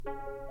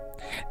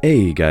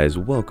Hey guys,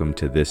 welcome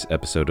to this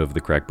episode of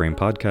the Crack Brain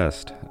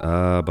Podcast.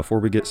 Before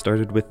we get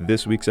started with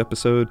this week's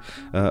episode,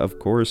 of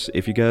course,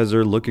 if you guys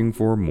are looking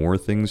for more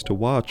things to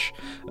watch,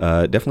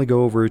 definitely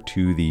go over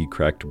to the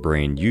Cracked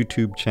Brain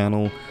YouTube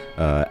channel.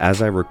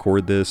 As I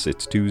record this,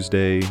 it's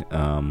Tuesday,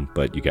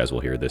 but you guys will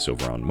hear this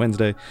over on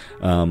Wednesday.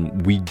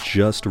 We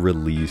just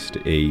released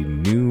a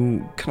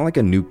new,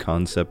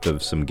 concept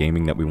of some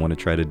gaming that we want to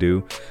try to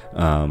do.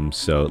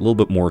 So a little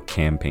bit more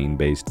campaign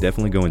based.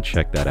 Definitely go and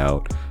check that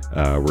out.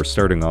 We're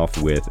starting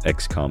off with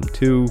XCOM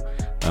 2,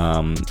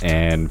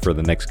 and for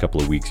the next couple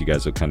of weeks, you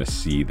guys will kind of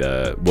see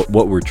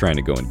what we're trying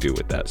to go and do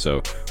with that.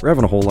 So we're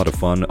having a whole lot of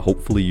fun.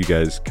 Hopefully, you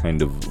guys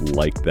kind of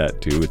like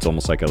that too. It's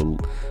almost like a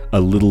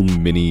little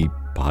mini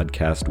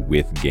podcast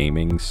with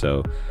gaming.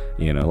 So,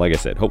 like I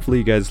said, hopefully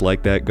you guys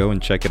like that. Go and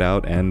check it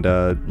out and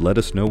let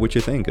us know what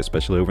you think,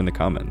 especially over in the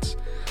comments.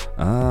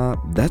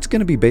 That's going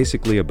to be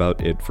basically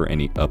about it for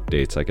any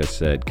updates. Like I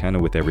said, kind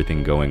of with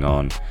everything going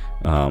on,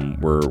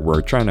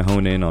 we're trying to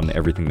hone in on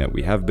everything that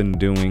we have been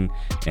doing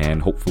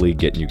and hopefully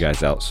getting you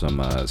guys out some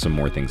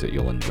more things that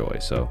you'll enjoy.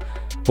 So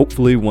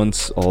hopefully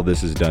once all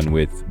this is done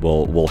with,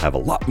 we'll have a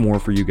lot more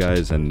for you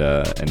guys and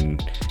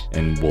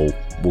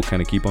we'll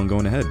kind of keep on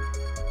going ahead.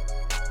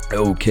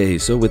 Okay,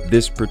 so with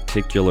this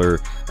particular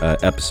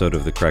episode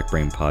of the Crack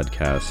Brain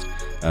Podcast,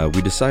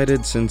 we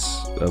decided,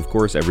 since, of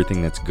course,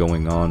 everything that's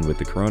going on with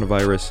the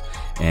coronavirus,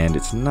 and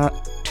it's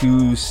not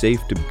too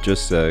safe to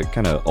just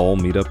kind of all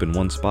meet up in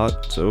one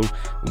spot, so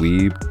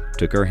we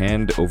took our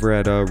hand over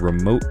at a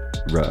remote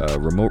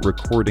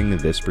recording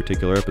this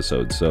particular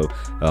episode. So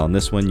on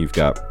this one, you've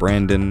got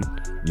Brandon,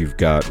 you've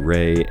got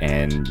Ray,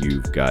 and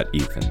you've got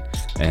Ethan.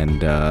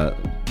 And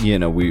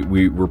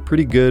we're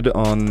pretty good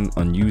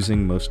on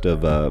using most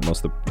of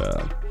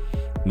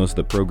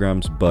the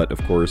programs, but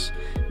of course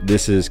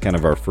this is kind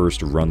of our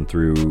first run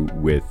through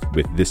with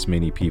this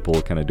many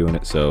people kind of doing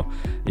it. So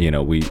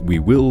we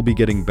will be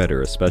getting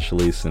better,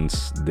 especially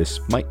since this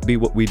might be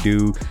what we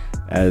do,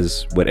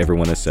 as what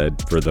everyone has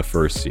said, for the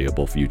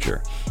foreseeable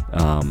future.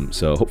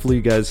 So hopefully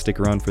you guys stick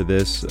around for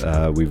this.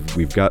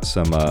 We've got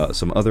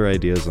some other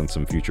ideas on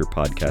some future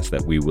podcasts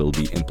that we will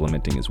be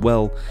implementing as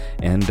well.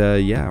 And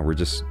we're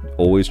just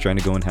always trying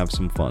to go and have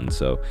some fun.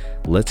 So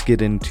let's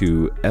get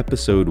into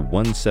episode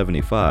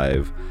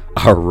 175,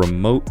 our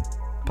remote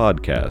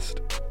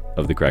podcast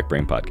of the Crack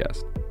Brain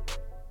Podcast.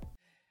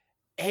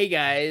 Hey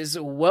guys,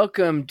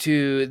 welcome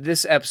to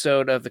this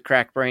episode of the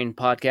Crack Brain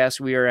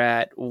Podcast. We are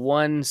at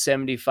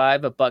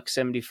 175,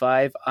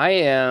 $1.75. I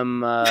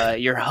am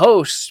your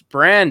host,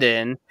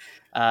 Brandon.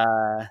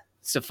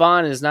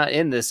 Stefan is not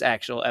in this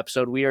actual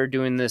episode. We are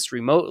doing this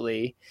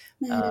remotely.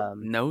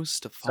 No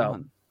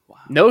Stefan. Wow.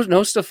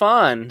 No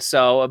Stefan.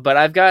 So, but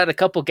I've got a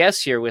couple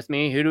guests here with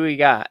me. Who do we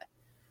got?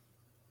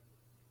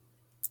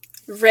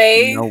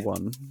 Ray. No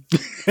one.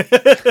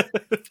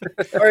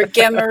 Or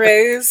Gamma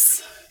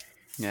Rays.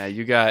 Yeah,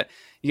 you got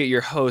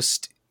your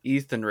host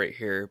Ethan right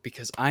here,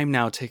 because I'm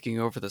now taking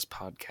over this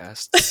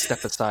podcast.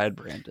 Step aside,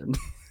 Brandon.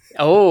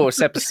 Oh,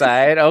 step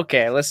aside.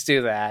 Okay, let's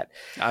do that.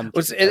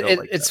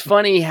 It's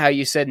funny how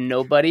you said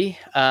nobody.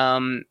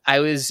 I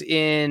was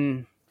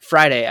in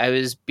Friday. I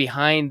was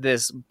behind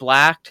this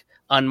black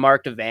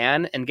unmarked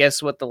van, and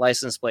guess what the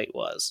license plate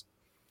was?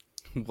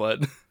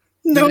 What?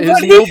 Nobody. It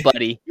was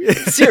nobody.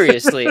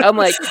 Seriously. I'm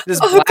like, this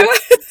black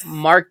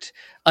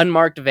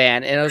unmarked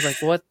van, and I was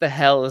like, what the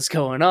hell is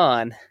going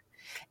on?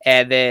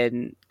 And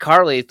then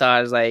Carly thought,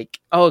 I was like,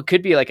 oh, it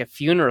could be like a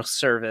funeral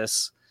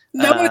service.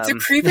 No, it's a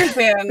creeper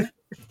van.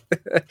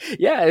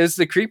 Yeah, it was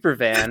the creeper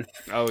van.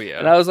 Oh yeah.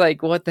 And I was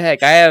like, what the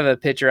heck? I have a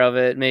picture of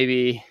it.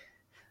 Maybe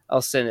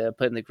I'll send it,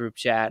 put in the group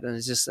chat. And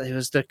it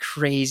was the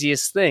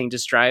craziest thing,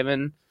 just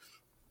driving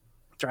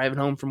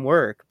home from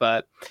work.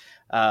 But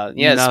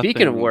Nothing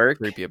speaking of work,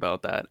 creepy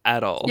about that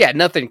at all. Yeah,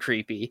 nothing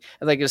creepy.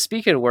 Like,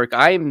 speaking of work,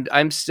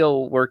 I'm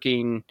still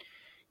working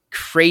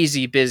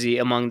crazy busy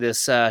among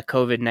this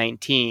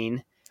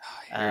COVID-19.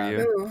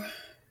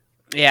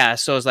 Yeah,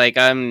 so it's like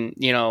I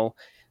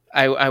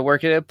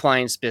work at an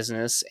appliance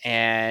business,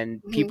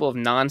 and people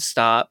have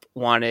nonstop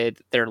wanted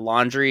their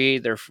laundry,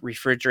 their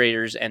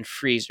refrigerators, and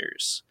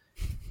freezers.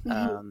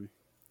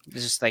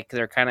 Just like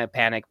they're kind of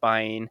panic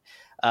buying.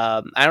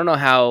 I don't know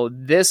how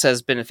this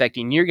has been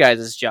affecting your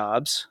guys'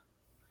 jobs.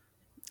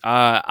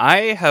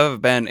 I have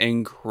been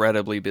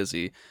incredibly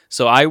busy.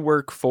 So I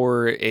work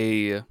for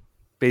a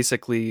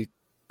basically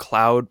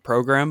cloud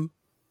program,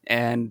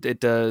 and it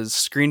does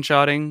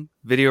screenshotting,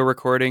 video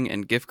recording,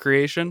 and GIF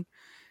creation.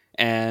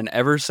 And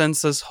ever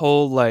since this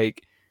whole,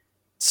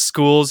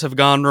 schools have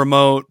gone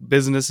remote,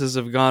 businesses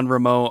have gone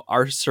remote,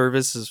 our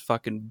service has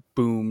fucking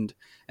boomed.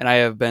 And I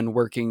have been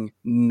working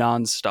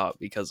nonstop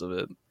because of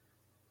it.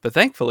 But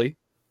thankfully,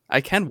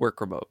 I can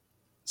work remote.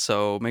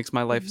 So it makes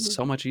my life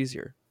so much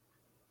easier.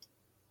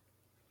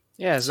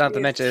 Yeah, it's not to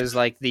mention, is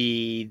like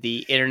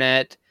the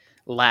internet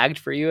lagged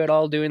for you at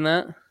all doing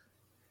that?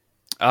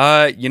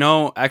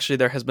 Actually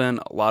there has been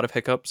a lot of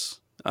hiccups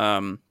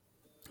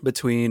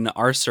between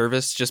our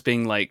service just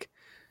being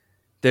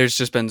there's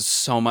just been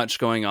so much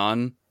going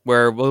on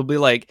where we'll be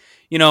like,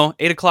 8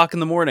 o'clock in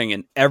the morning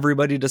and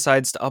everybody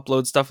decides to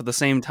upload stuff at the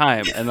same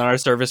time. And then our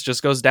service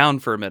just goes down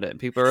for a minute.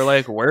 People are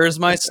like, where's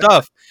my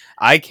stuff?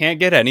 I can't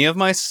get any of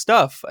my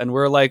stuff. And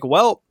we're like,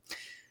 well,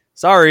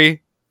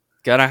 sorry,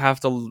 gonna have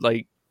to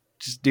like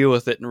just deal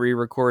with it and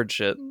re-record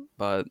shit.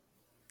 But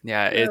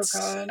yeah, it's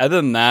other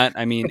than that,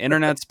 I mean,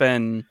 internet's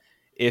been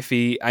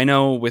iffy. I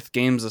know with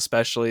games,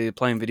 especially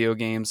playing video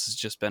games, has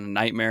just been a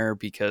nightmare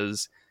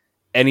because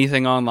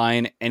anything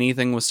online,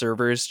 anything with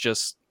servers,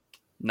 just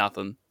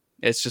nothing.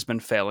 It's just been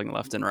failing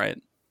left and right.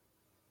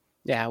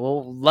 Yeah,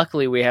 well,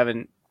 luckily we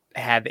haven't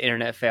had the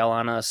internet fail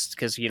on us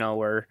because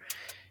we're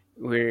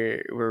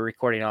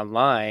recording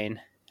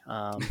online.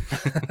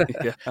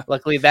 Yeah.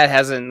 Luckily, that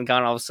hasn't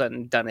gone all of a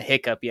sudden done a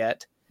hiccup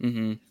yet.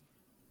 Mm-hmm.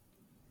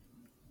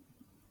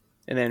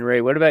 And then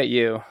Ray, what about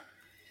you?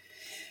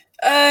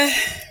 I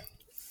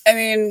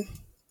mean,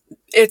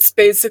 it's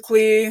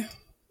basically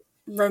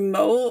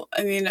remote.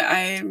 I mean,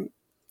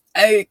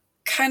 I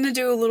kind of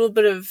do a little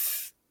bit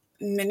of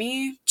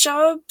mini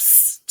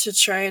jobs to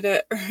try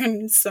to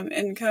earn some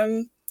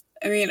income.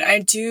 I mean, I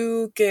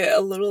do get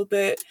a little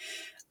bit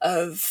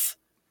of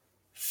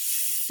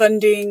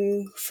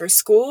funding for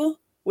school,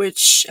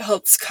 which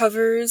helps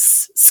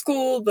covers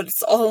school, but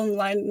it's all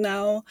online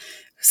now.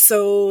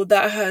 So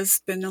that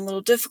has been a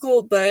little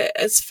difficult, but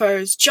as far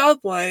as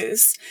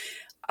job-wise,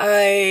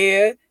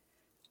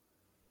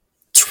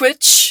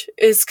 Twitch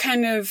is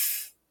kind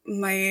of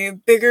my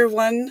bigger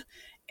one,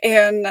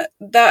 and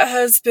that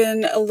has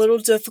been a little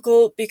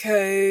difficult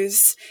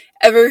because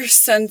ever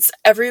since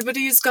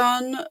everybody's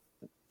gone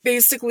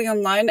basically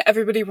online,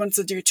 everybody wants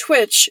to do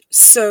Twitch,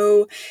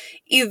 so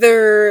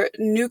either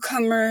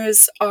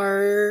newcomers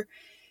are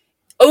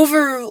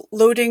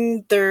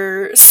overloading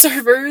their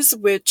servers,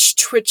 which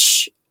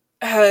Twitch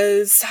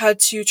has had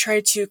to try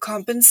to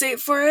compensate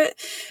for it.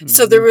 Mm-hmm.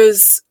 So there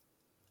was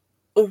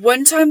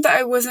one time that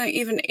I wasn't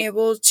even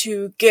able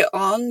to get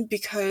on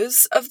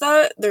because of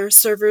that. Their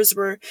servers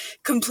were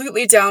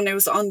completely down. It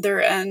was on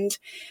their end.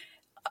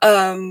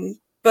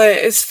 But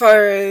as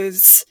far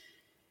as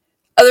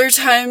other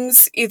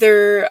times,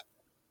 either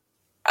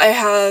I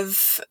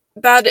have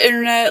bad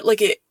internet,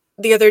 like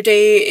the other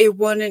day, it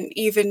wouldn't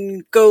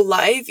even go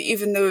live,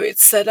 even though it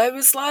said I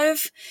was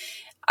live.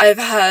 I've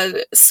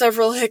had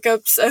several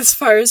hiccups as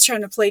far as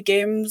trying to play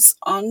games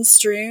on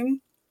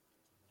stream.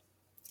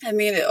 I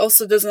mean, it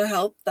also doesn't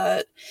help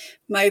that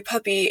my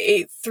puppy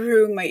ate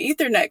through my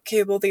Ethernet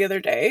cable the other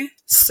day,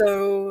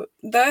 so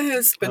that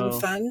has been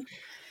fun.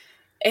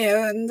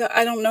 And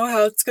I don't know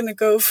how it's going to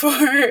go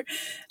for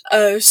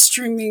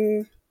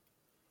streaming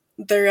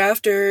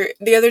thereafter.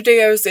 The other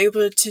day I was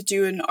able to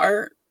do an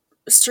art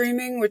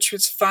streaming, which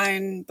was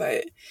fine,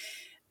 but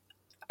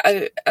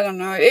I don't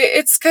know.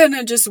 It's kind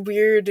of just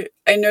weird.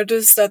 I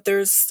noticed that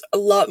there's a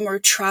lot more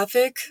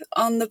traffic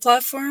on the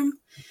platform,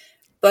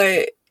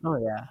 but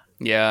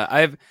yeah,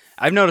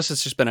 I've noticed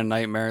it's just been a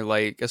nightmare.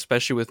 Like,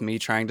 especially with me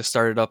trying to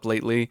start it up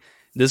lately,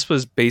 this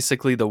was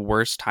basically the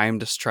worst time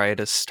to try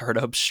to start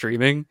up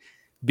streaming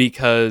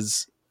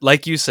because,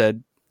 like you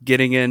said,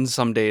 getting in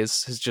some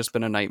days has just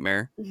been a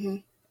nightmare,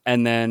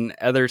 and then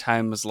other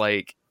times,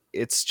 like,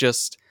 it's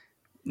just.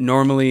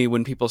 Normally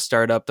when people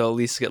start up, they'll at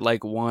least get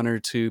like 1 or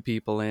 2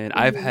 people in.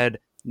 I've had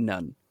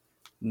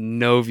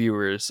no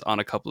viewers on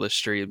a couple of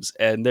streams,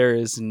 and there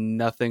is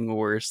nothing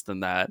worse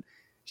than that.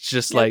 It's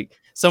just like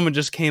someone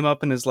just came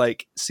up and is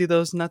like, see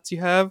those nuts you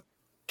have?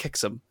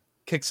 Kicks them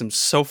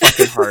so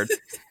fucking hard.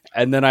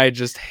 And then I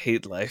just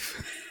hate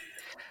life.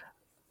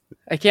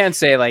 I can't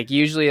say, like,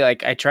 usually,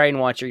 like, I try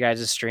and watch your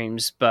guys'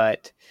 streams,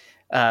 but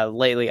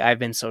lately I've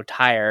been so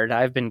tired.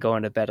 I've been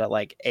going to bed at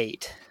like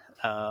 8.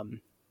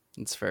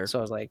 It's fair. So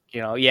I was like,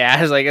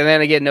 I was like, and then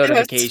I get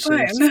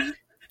notifications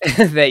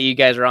that you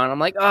guys are on. I'm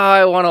like, oh,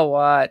 I want to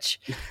watch.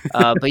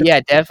 But yeah,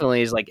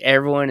 definitely is like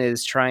everyone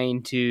is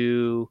trying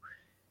to,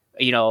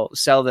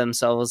 sell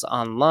themselves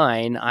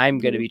online. I'm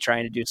going to be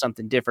trying to do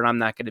something different. I'm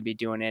not going to be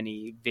doing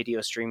any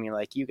video streaming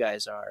like you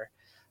guys are.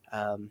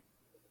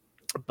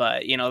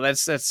 But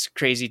that's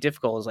crazy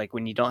difficult. Is like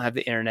when you don't have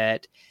the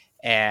internet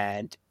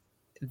and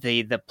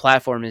the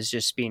platform is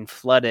just being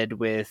flooded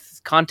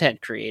with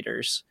content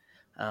creators.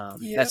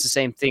 That's the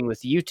same thing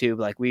with YouTube.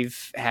 Like,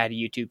 we've had a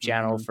YouTube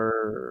channel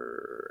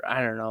for,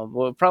 I don't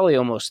know, probably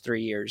almost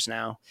 3 years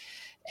now,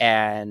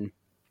 and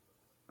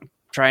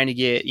trying to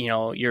get,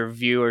 your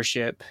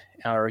viewership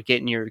or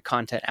getting your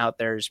content out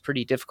there is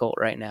pretty difficult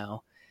right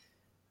now.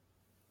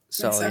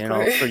 So,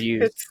 exactly. For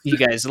you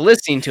guys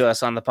listening to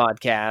us on the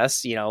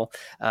podcast,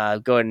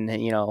 go ahead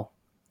and,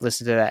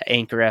 listen to that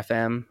Anchor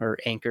FM or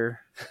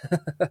Anchor,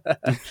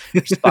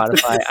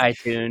 Spotify,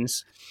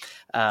 iTunes.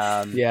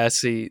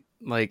 See,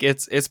 like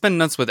it's been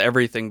nuts with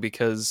everything,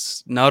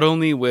 because not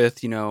only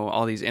with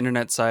all these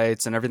internet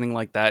sites and everything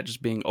like that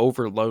just being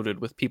overloaded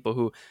with people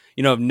who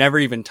have never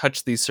even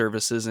touched these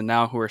services, and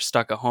now who are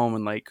stuck at home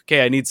and like,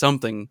 okay, I need some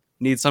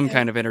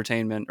kind of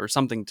entertainment or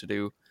something to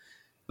do.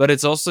 But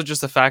it's also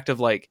just the fact of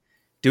like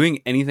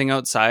doing anything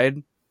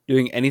outside,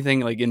 doing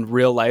anything like in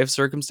real life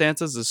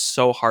circumstances is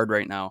so hard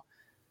right now.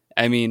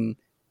 I mean,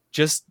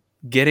 just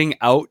getting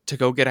out to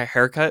go get a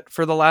haircut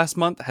for the last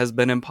month has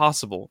been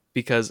impossible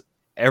because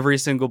every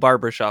single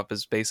barbershop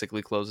is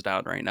basically closed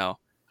down right now.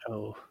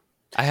 Oh,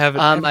 I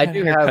haven't I had a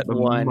do haircut have in a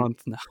one.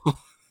 month now.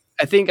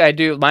 I think I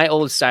do. My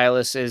old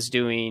stylist is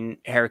doing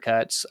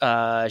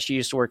haircuts. She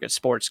used to work at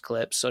Sports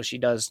Clips, so she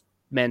does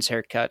men's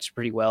haircuts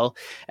pretty well.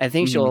 I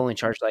think she'll only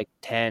charge like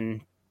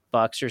 $10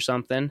 or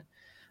something.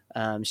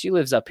 She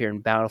lives up here in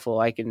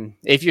Bountiful.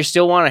 If you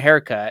still want a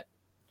haircut,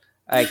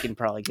 I can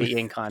probably get you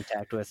in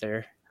contact with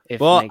her.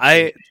 Well,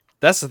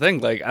 that's the thing.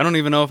 Like, I don't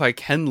even know if I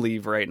can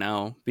leave right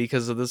now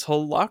because of this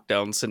whole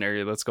lockdown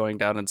scenario that's going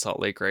down in Salt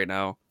Lake right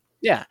now.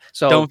 Yeah.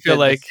 So don't feel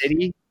like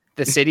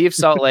the city of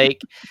Salt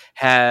Lake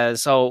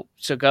has so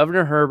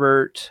Governor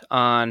Herbert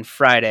on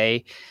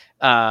Friday,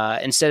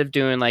 instead of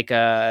doing like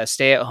a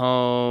stay at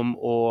home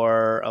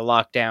or a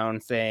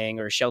lockdown thing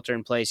or shelter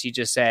in place, he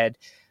just said,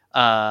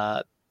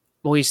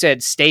 he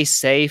said stay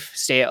safe,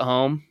 stay at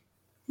home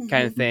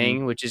kind of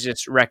thing, which is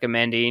just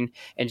recommending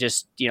and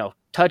just,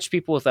 touch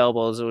people with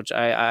elbows, which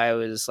I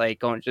was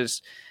like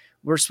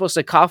we're supposed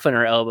to cough in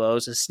our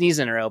elbows and sneeze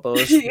in our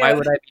elbows. Yeah. Why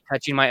would I be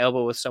touching my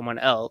elbow with someone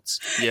else?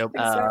 Yep.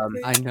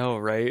 Exactly. I know,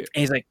 right?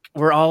 He's like,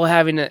 we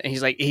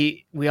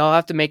all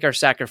have to make our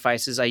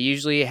sacrifices. I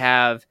usually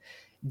have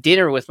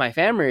dinner with my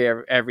family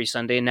every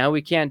Sunday, and now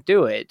we can't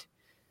do it.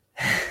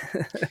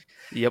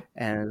 Yep.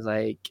 And it's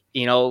like,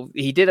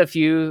 he did a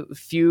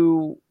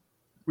few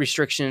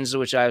restrictions,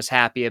 which I was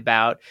happy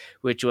about,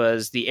 which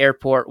was the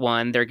airport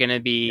one. They're going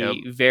to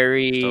be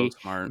very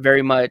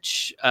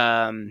much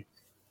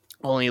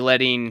only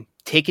letting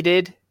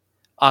ticketed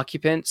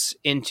occupants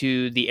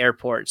into the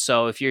airport.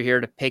 So if you're here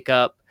to pick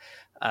up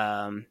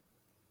family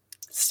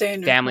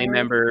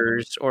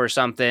members or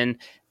something,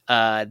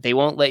 they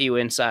won't let you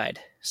inside.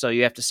 So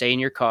you have to stay in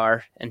your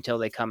car until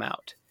they come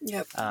out.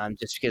 Yep.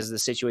 Just because of the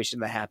situation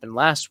that happened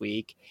last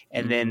week.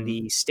 And then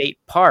the state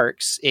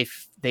parks,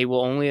 if they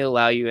will only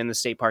allow you in the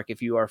state park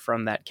if you are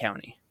from that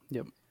county.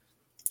 Yep.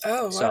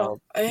 Oh, wow.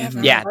 So,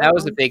 that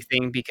was a big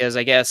thing because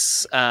I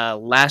guess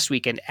last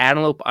weekend,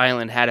 Antelope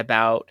Island had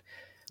about...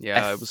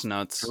 Yeah, it was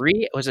nuts.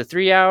 Was it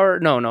 3 hour?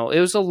 No, it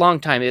was a long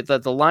time.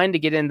 The line to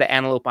get into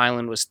Antelope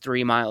Island was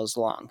 3 miles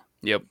long.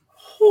 Yep.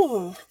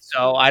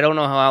 So I don't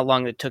know how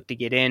long it took to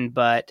get in,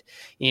 but,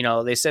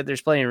 they said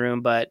there's plenty of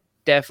room, but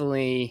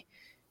definitely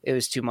it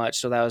was too much.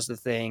 So that was the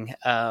thing.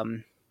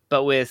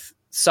 But with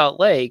Salt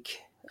Lake,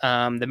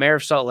 the mayor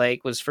of Salt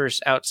Lake was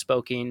first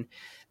outspoken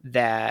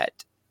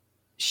that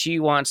she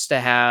wants to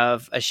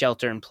have a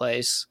shelter in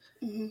place.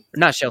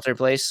 Not shelter in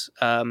place.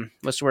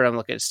 What's the word I'm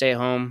looking at? Stay at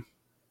home.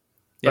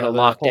 Yeah, but a the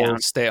lockdown. whole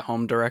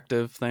stay-at-home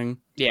directive thing.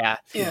 Yeah.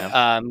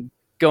 Yeah.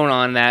 Going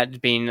on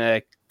that being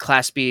a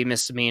Class B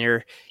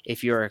misdemeanor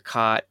if you're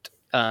caught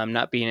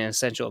not being an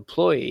essential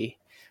employee.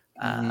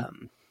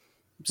 And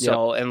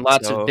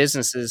lots of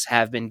businesses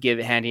have been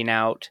handing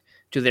out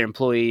to their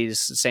employees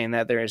saying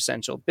that they're an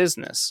essential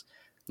business.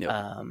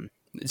 Yep.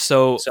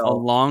 So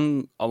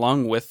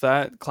along with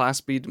that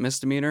Class B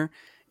misdemeanor,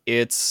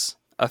 it's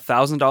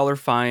 $1,000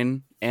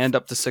 fine and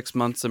up to 6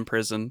 months in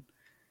prison.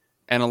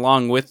 And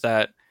along with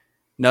that,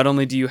 not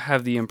only do you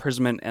have the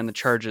imprisonment and the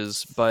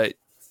charges, but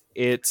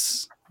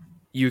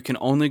you can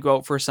only go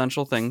out for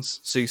essential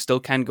things, so you still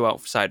can go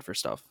outside for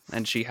stuff.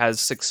 And she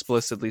has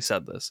explicitly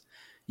said this.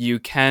 You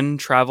can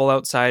travel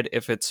outside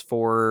if it's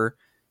for,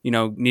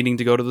 needing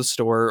to go to the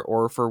store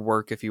or for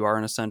work if you are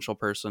an essential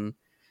person.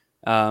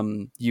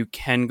 You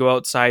can go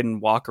outside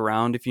and walk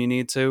around if you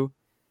need to,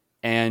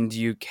 and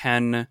you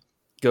can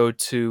go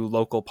to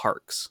local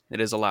parks. It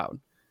is allowed.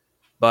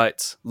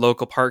 But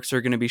local parks are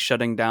going to be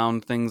shutting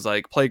down things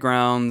like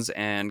playgrounds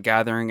and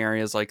gathering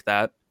areas like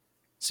that.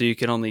 So you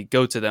can only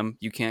go to them.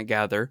 You can't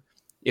gather.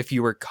 If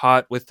you were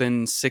caught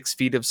within 6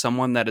 feet of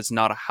someone that is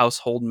not a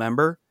household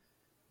member,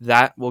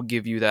 that will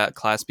give you that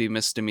Class B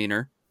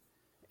misdemeanor.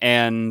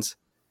 And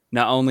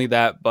not only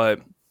that,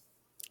 but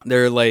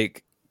they're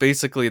like,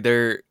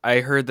 I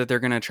heard that they're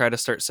going to try to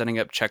start setting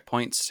up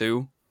checkpoints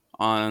too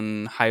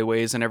on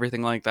highways and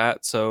everything like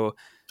that. So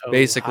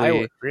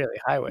basically,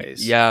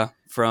 highways. Yeah.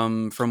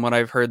 From what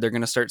I've heard, they're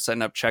going to start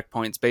setting up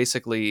checkpoints,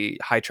 basically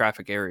high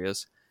traffic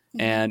areas.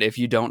 And if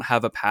you don't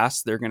have a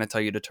pass, they're going to tell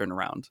you to turn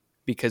around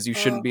because you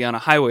shouldn't be on a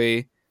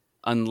highway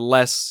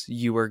unless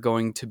you are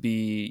going to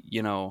be,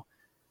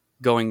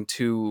 going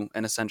to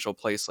an essential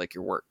place like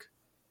your work.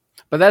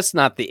 But that's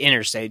not the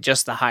interstate,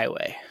 just the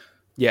highway.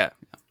 Yeah.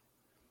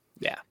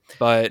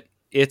 But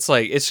it's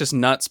just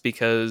nuts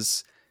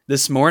because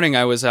this morning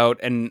I was out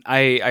and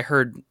I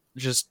heard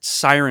just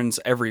sirens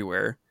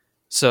everywhere.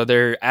 So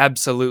they're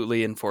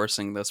absolutely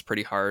enforcing this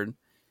pretty hard.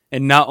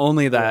 And not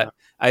only that,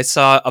 I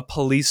saw a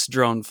police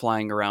drone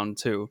flying around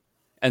too.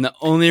 And the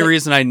only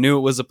reason I knew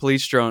it was a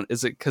police drone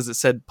is because it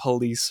said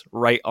police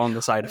right on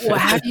the side of it. Well,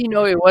 how do you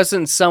know it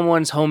wasn't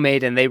someone's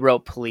homemade and they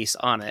wrote police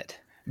on it?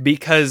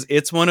 Because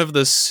it's one of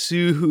the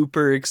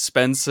super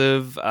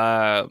expensive, what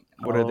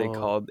are they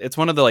called? It's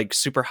one of the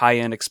super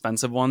high-end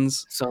expensive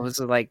ones. So is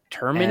it like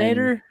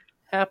Terminator?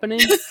 happening?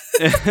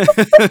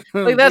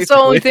 Like that's the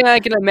only thing I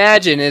can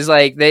imagine is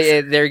like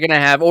they're gonna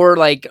have, or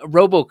like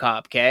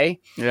RoboCop. Okay,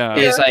 Yeah.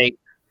 it's like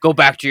go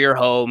back to your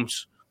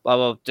homes, blah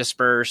blah,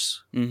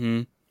 disperse.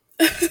 Mm-hmm.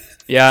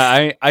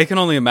 Yeah, I can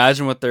only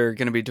imagine what they're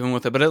gonna be doing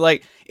with it.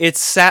 But it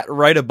sat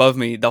right above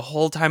me the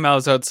whole time I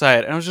was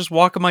outside, and I was just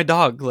walking my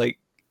dog. Like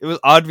it was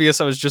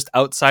obvious I was just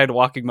outside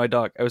walking my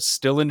dog. I was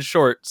still in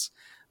shorts.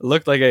 It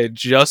looked like I had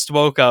just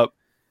woke up,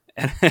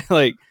 and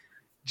like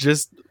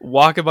just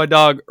walking my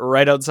dog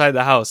right outside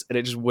the house, and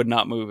it just would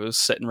not move. It was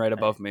sitting right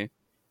above me.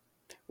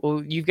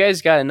 Well, you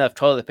guys got enough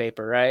toilet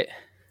paper, right?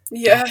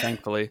 Yeah.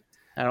 Thankfully.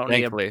 I don't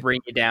need to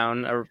bring you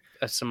down or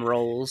some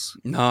rolls.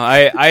 No,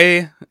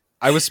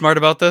 I was smart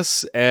about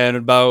this, and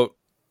about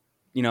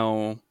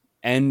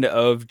end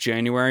of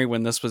January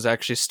when this was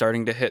actually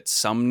starting to hit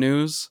some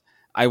news,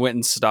 I went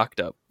and stocked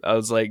up. I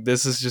was like,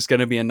 this is just going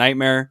to be a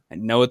nightmare. I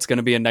know it's going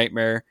to be a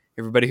nightmare.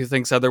 Everybody who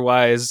thinks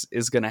otherwise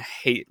is going to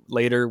hate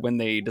later when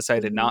they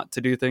decided not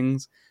to do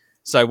things.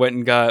 So I went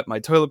and got my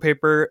toilet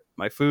paper,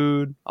 my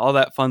food, all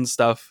that fun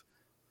stuff,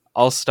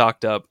 all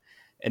stocked up.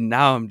 And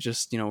now I'm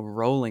just,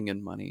 rolling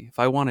in money. If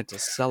I wanted to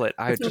sell it,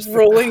 I would just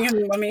rolling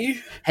in money.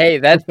 Hey,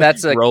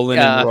 that's a Rolling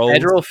in rolls.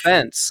 federal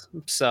offense.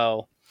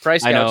 So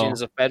price gouging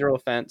is a federal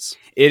offense.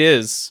 It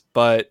is,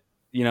 but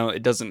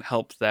it doesn't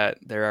help that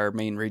there are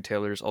main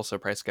retailers also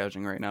price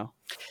gouging right now.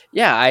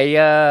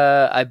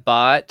 Yeah, I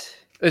bought.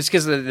 It's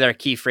because of their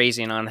key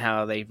phrasing on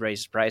how they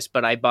raise the price.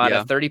 But I bought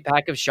a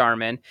 30-pack of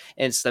Charmin,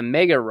 and it's the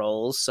mega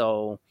rolls,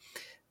 so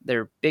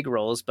they're big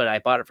rolls. But I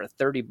bought it for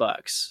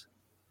 $30.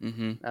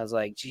 Mm-hmm. I was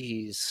like,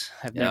 geez,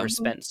 I've never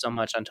spent so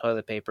much on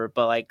toilet paper.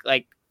 But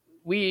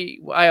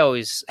I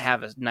always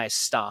have a nice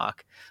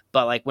stock.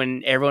 But like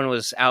when everyone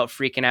was out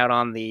freaking out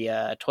on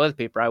the toilet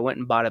paper, I went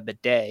and bought a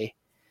bidet,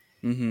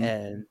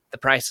 and the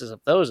prices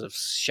of those have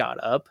shot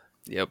up.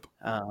 Yep.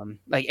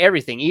 Like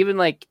everything, even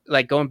like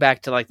going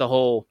back to like the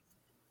whole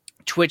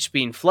Twitch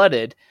being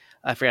flooded.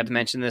 I forgot to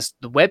mention this.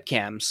 The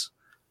webcams.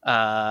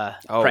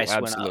 Price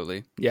absolutely.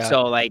 went up. Yeah.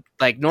 So like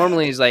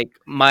normally is like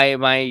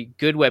my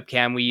good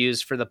webcam we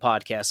use for the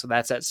podcast, so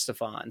that's at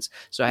Stefan's.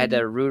 So I had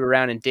to root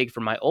around and dig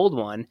for my old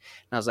one, and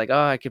I was like,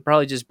 oh, I could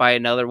probably just buy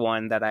another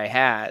one that I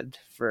had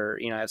for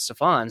at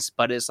Stefan's,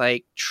 but it's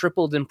like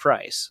tripled in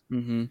price.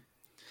 Mm-hmm.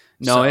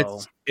 No,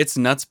 it's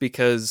nuts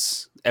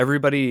because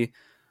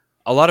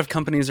a lot of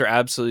companies are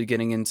absolutely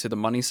getting into the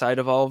money side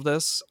of all of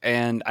this,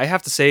 and I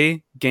have to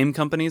say, game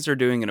companies are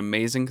doing an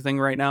amazing thing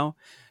right now.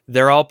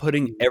 They're all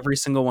putting every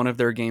single one of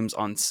their games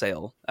on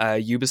sale.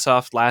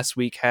 Ubisoft last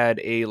week had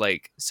a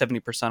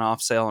 70%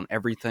 off sale on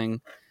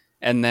everything.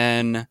 And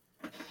then,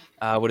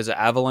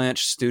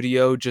 Avalanche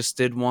Studio just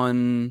did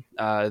one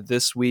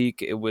this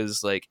week. It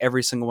was like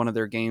every single one of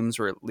their games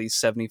were at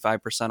least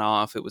 75%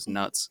 off. It was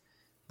nuts.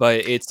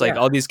 But it's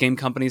all these game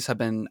companies have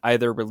been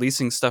either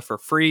releasing stuff for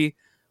free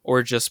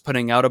or just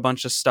putting out a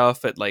bunch of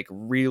stuff at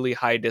really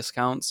high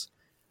discounts,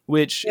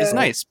 which is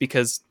nice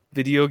because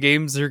video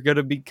games are going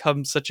to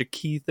become such a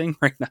key thing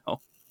right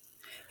now.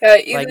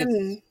 Yeah,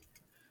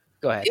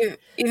 go ahead.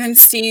 Even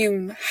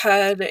Steam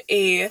had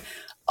a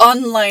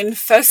online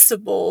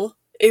festival.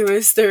 It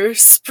was their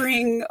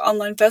spring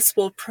online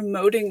festival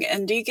promoting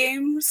indie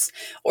games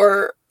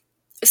or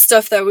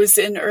stuff that was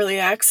in early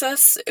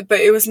access, but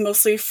it was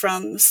mostly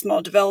from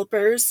small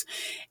developers,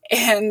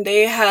 and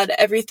they had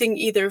everything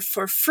either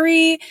for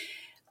free,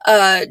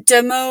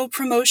 demo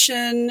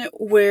promotion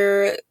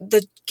where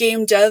the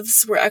game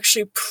devs were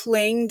actually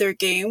playing their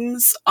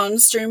games on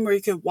stream where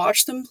you could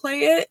watch them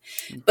play it,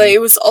 but it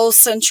was all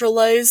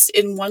centralized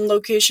in one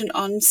location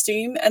on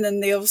Steam. And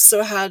then they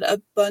also had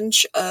a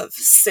bunch of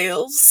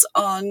sales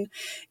on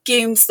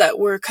games that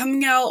were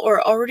coming out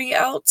or already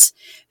out.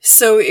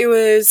 So it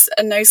was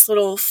a nice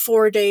little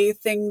 4-day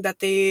thing that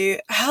they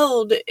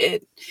held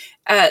it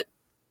at,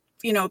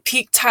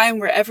 peak time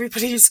where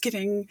everybody's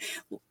getting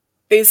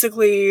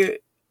basically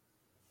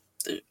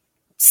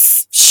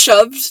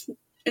shoved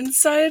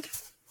inside,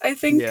 I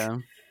think. Yeah.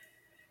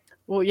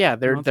 Well, yeah,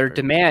 their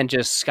demand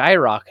just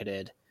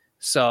skyrocketed.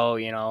 So,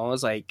 it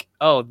was like,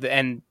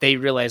 and they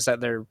realized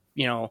that a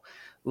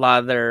lot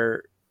of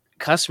their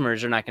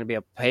customers are not going to be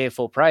able to pay a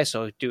full price.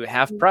 So do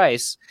half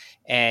price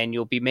and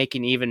you'll be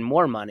making even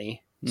more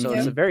money. So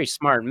it's a very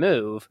smart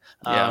move.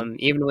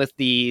 Even with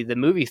the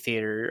movie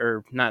theater,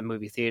 or not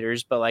movie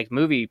theaters, but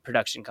movie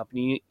production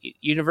company,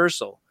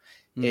 Universal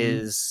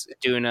is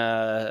doing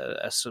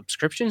a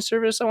subscription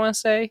service, I want to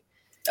say.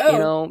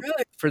 Really?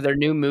 For their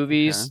new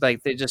movies,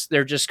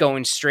 they're just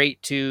going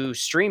straight to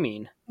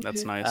streaming.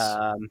 That's nice.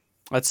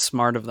 That's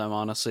smart of them,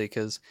 honestly,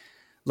 because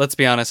let's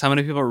be honest, how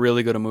many people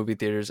really go to movie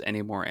theaters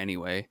anymore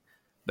anyway?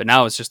 But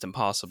now it's just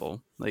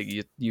impossible.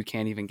 You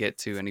can't even get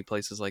to any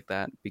places like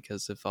that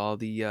because of all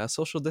the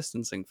social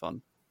distancing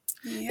fun.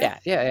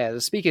 Yeah.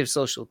 Speaking of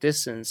social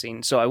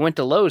distancing, so I went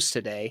to Lowe's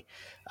today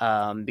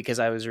because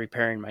I was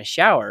repairing my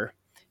shower.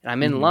 And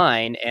I'm in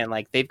line, and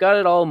they've got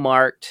it all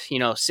marked,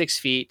 6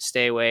 feet,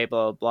 stay away,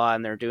 blah, blah, blah.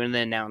 And they're doing the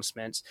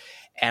announcements.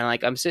 And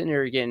I'm sitting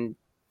there again,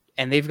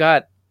 and they've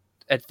got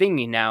a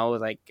thingy now,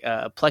 like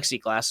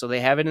plexiglass. So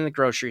they have it in the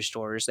grocery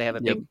stores. They have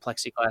a big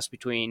plexiglass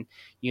between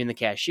you and the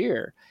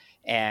cashier.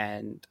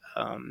 And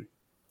I'm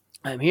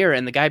here,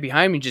 and the guy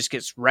behind me just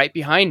gets right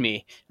behind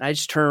me. And I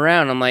just turn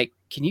around. I'm like,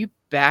 can you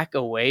back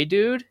away,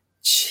 dude?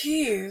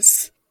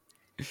 Jeez.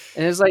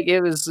 And it's like, it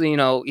was,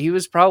 he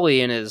was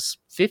probably in his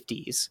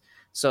 50s.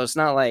 So it's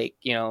not like,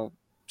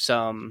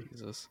 some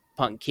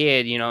punk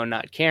kid,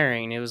 not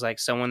caring. It was like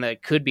someone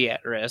that could be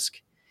at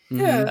risk.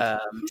 Yeah.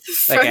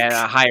 Like at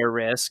a higher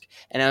risk.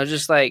 And I was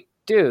just like,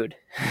 dude.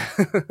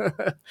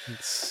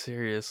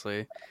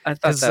 Seriously. I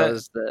thought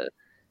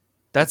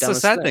that's the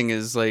sad thing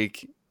is,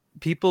 like,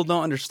 people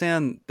don't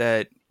understand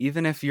that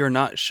even if you're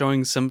not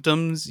showing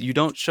symptoms, you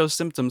don't show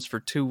symptoms for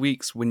 2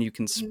 weeks when you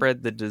can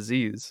spread the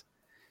disease.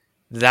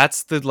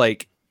 That's the,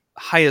 like,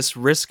 highest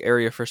risk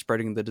area for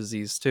spreading the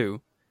disease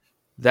too.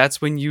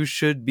 That's when you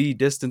should be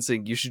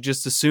distancing. You should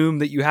just assume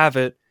that you have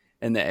it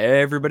and that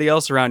everybody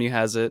else around you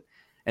has it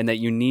and that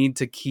you need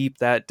to keep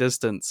that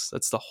distance.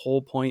 That's the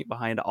whole point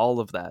behind all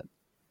of that.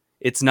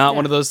 It's not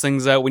one of those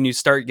things that when you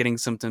start getting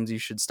symptoms, you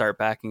should start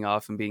backing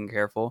off and being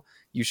careful.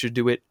 You should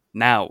do it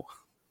now.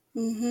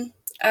 Mm-hmm.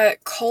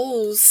 At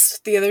Kohl's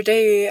the other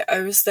day, I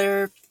was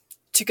there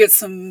to get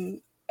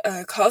some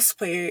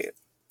cosplay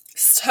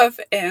stuff,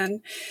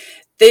 and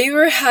they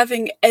were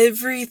having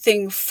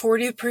everything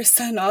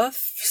 40%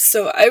 off.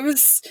 So I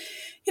was,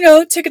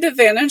 taking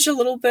advantage a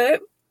little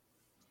bit.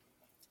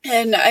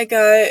 And I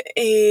got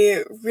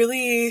a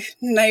really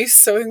nice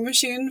sewing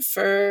machine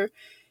for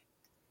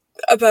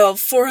about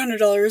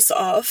 $400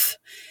 off.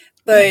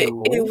 But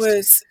it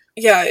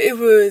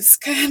was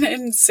kind of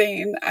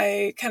insane.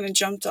 I kind of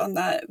jumped on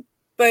that.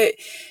 But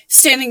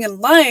standing in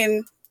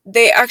line,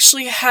 they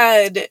actually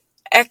had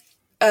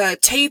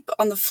tape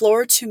on the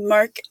floor to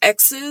mark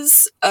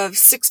X's of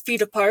 6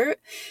 feet apart.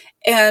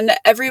 And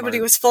everybody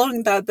was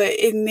following that, but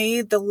it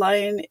made the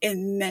line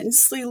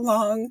immensely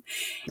long.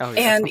 Oh,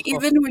 yeah. And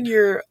even when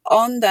you're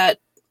on that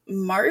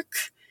mark,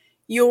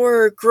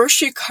 your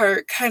grocery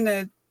cart kind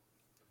of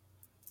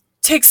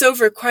takes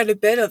over quite a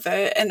bit of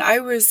it. And I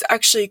was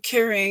actually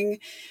carrying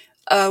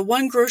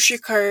one grocery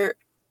cart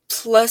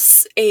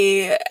plus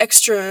a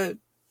extra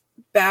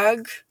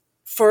bag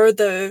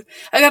I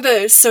got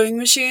a sewing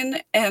machine,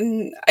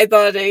 and I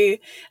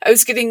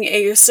was getting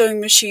a sewing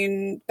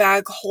machine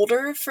bag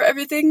holder for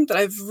everything that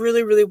I've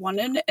really, really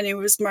wanted, and it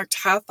was marked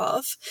half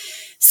off.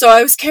 So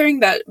I was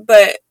carrying that,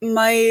 but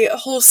my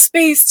whole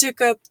space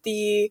took up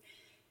the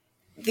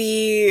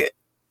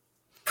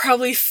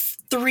probably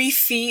 3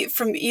 feet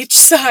from each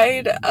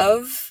side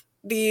of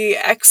the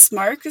X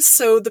mark.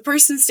 So the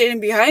person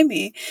standing behind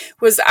me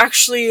was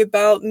actually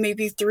about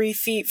maybe 3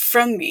 feet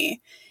from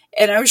me.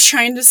 And I was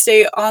trying to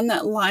stay on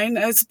that line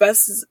or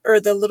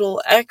the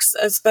little X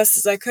as best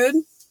as I could.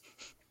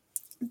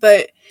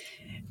 But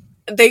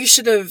they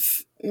should have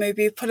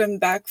maybe put him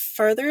back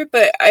further.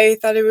 But I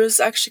thought it was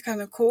actually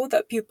kind of cool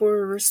that people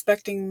were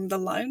respecting the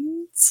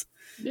lines.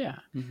 Yeah.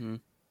 Mm-hmm.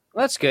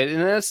 Well, that's good.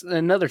 And that's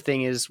another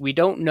thing is we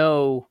don't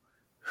know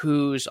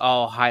who's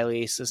all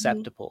highly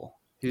susceptible,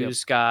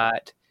 who's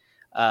got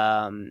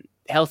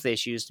health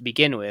issues to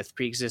begin with,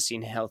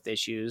 pre-existing health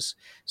issues.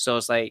 So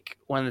it's like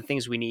one of the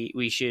things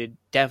we should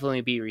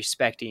definitely be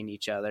respecting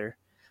each other.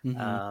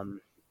 Mm-hmm.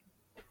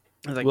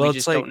 We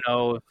just don't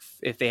know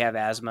if they have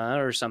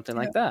asthma or something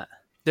like that.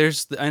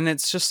 And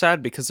it's just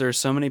sad because there's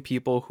so many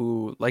people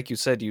who, like you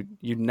said, you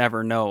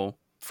never know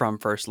from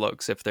first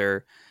looks if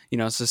they're,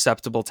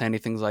 susceptible to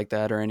anything like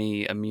that or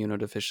any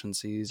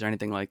immunodeficiencies or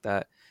anything like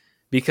that.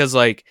 Because,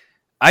 like,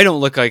 I don't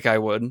look like I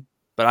would,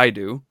 but I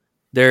do.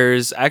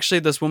 There's actually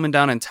this woman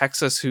down in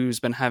Texas who's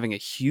been having a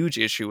huge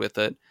issue with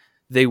it.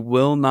 They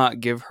will not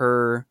give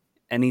her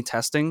any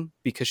testing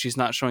because she's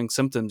not showing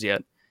symptoms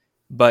yet.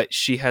 But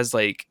she has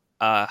like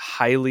a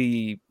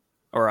highly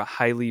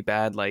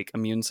bad like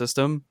immune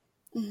system.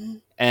 Mm-hmm.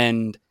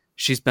 And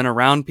she's been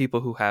around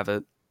people who have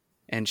it.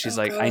 And she's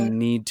God. I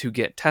need to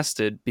get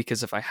tested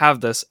because if I have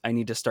this, I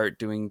need to start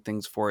doing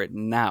things for it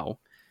now.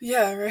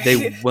 Yeah, right.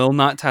 They will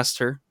not test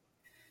her.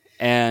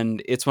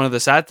 And it's one of the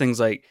sad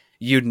things, like,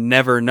 you'd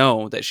never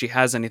know that she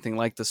has anything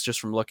like this just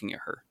from looking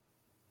at her.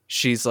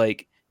 She's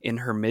like in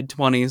her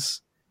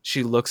mid-20s.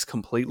 She looks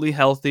completely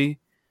healthy.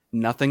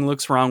 Nothing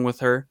looks wrong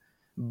with her.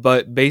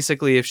 But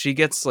basically, if she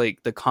gets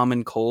like the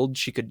common cold,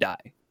 she could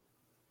die.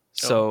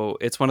 So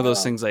it's one of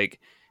those things like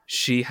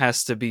she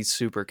has to be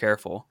super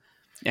careful.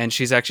 And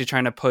she's actually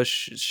trying to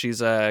push. She's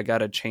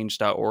got a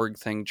change.org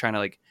thing trying to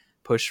like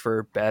push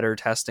for better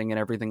testing and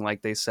everything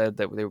like they said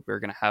that they were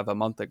going to have a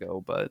month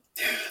ago. But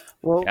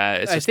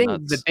I think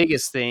nuts. The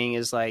biggest thing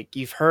is like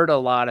you've heard a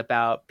lot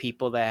about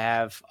people that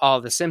have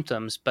all the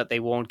symptoms, but they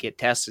won't get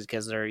tested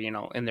because they're,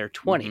 in their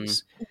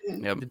 20s.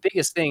 Mm-hmm. Yep. The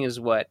biggest thing is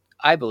what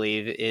I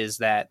believe is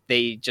that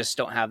they just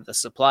don't have the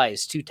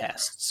supplies to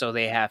test. So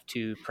they have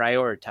to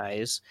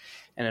prioritize.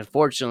 And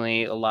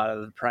unfortunately, a lot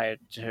of the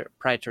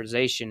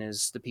prioritization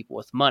is the people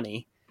with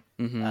money.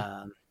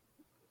 Mm-hmm.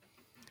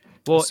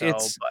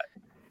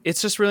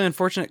 It's just really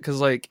unfortunate because,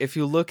 like, if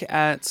you look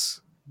at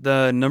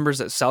the numbers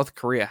that South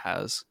Korea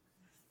has,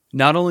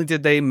 not only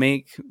did they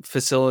make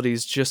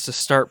facilities just to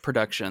start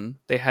production,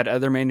 they had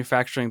other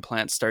manufacturing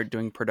plants start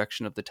doing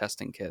production of the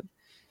testing kit.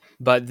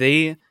 But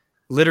they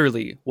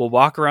literally will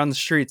walk around the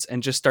streets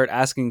and just start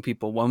asking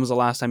people, when was the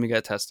last time you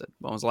got tested?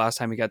 When was the last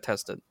time you got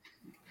tested?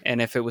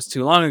 And if it was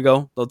too long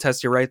ago, they'll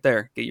test you right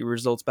there, get your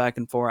results back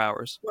in 4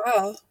 hours.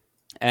 Wow.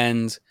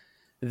 And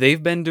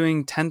they've been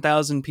doing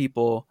 10,000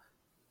 people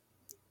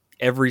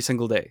every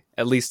single day,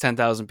 at least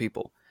 10,000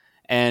 people.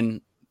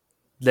 And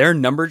their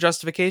number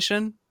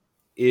justification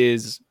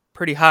is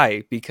pretty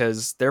high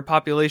because their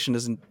population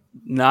is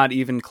not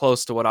even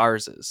close to what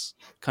ours is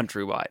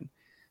countrywide.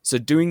 So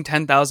doing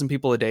 10,000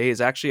 people a day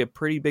is actually a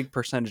pretty big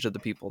percentage of the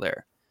people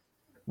there.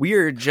 We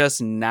are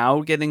just now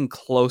getting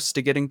close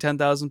to getting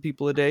 10,000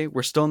 people a day.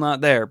 We're still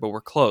not there, but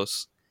we're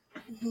close.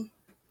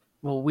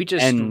 Well, we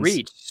just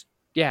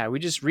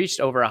reached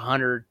over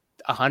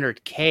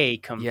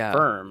 100K confirmed.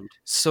 Yeah.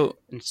 So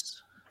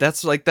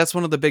that's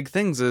one of the big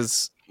things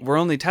is we're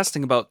only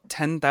testing about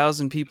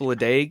 10,000 people a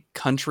day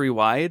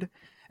countrywide,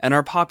 and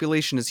our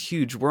population is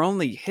huge. We're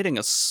only hitting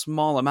a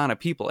small amount of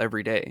people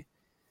every day.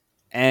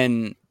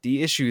 And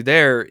the issue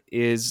there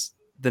is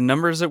the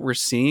numbers that we're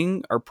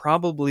seeing are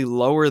probably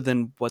lower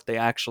than what they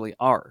actually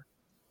are.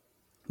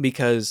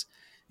 Because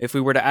if we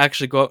were to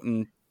actually go out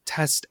and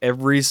test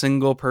every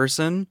single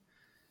person,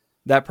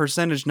 that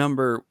percentage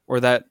number or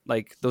that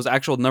like those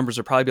actual numbers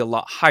are probably a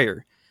lot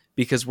higher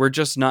because we're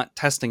just not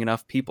testing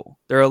enough people.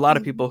 There are a lot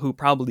of people who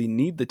probably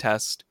need the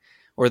test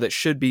or that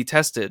should be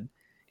tested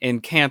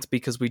and can't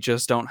because we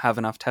just don't have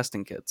enough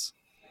testing kits.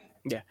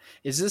 Yeah.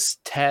 Is this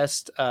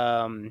test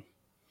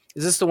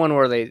is this the one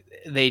where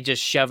they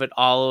just shove it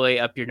all the way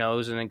up your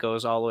nose and it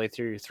goes all the way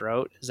through your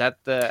throat? Is that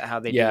how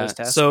they do this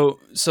test? So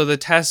the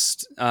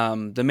test,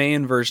 the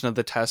main version of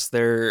the test,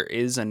 there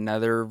is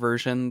another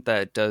version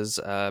that does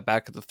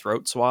back of the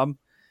throat swab,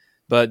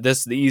 but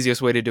the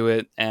easiest way to do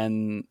it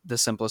and the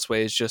simplest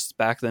way is just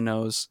back of the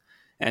nose,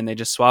 and they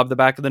just swab the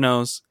back of the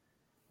nose.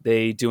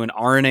 They do an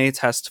RNA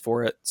test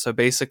for it. So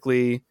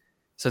basically,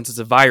 since it's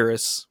a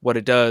virus, what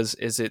it does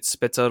is it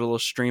spits out a little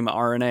stream of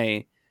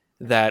RNA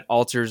that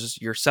alters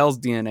your cell's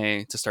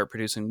DNA to start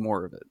producing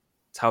more of it.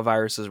 It's how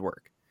viruses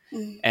work.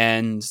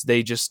 And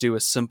they just do a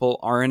simple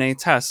RNA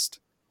test.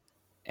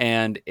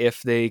 And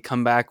if they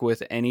come back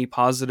with any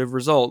positive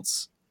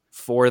results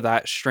for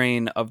that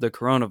strain of the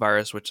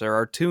coronavirus, which there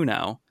are 2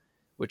 now,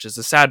 which is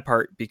the sad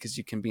part because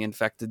you can be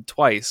infected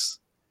twice.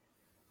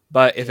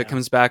 But if it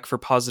comes back for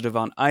positive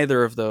on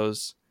either of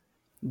those,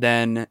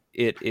 then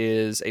it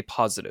is a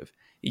positive.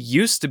 It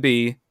used to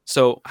be,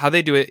 so how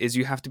they do it is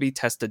you have to be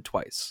tested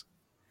twice.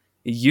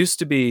 It used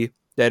to be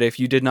that if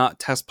you did not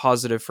test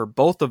positive for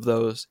both of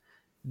those,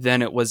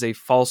 then it was a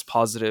false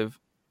positive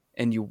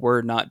and you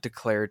were not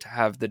declared to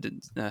have the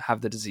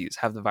disease,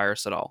 have the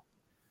virus at all.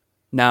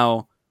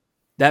 Now,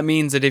 that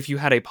means that if you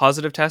had a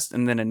positive test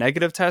and then a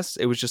negative test,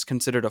 it was just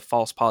considered a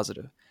false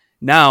positive.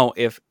 Now,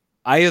 if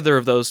either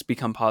of those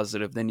become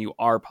positive, then you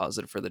are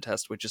positive for the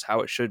test, which is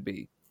how it should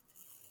be.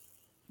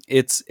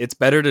 It's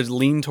better to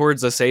lean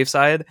towards the safe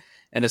side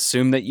and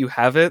assume that you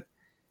have it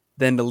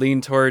than to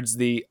lean towards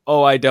the,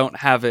 oh, I don't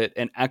have it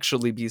and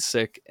actually be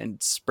sick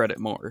and spread it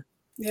more.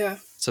 Yeah.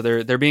 So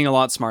they're being a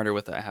lot smarter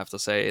with it, I have to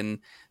say. And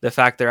the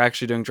fact they're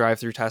actually doing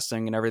drive-through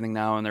testing and everything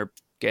now, and they're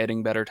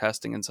getting better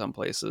testing in some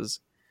places.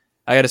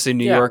 I got to say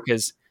New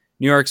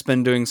York's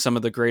been doing some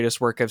of the greatest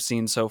work I've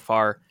seen so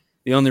far.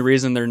 The only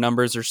reason their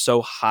numbers are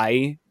so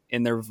high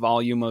in their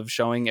volume of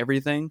showing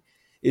everything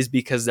is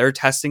because their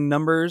testing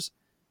numbers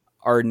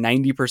are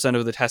 90%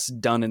 of the tests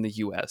done in the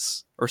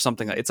US or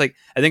something like. It's like,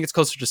 I think it's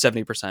closer to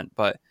 70%,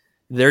 but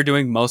they're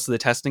doing most of the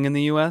testing in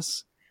the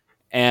US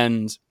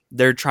and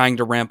they're trying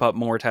to ramp up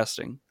more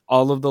testing.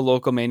 All of the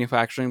local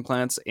manufacturing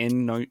plants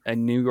in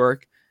New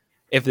York,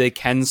 if they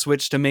can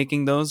switch to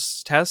making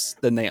those tests,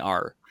 then they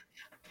are.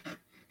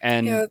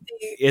 And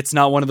it's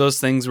not one of those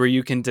things where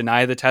you can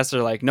deny the test.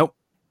 They're like, nope.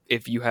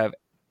 If you have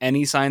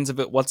any signs of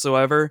it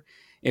whatsoever,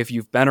 if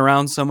you've been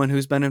around someone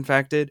who's been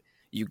infected,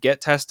 you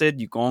get tested,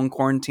 you go on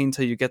quarantine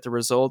till you get the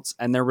results,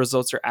 and their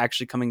results are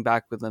actually coming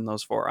back within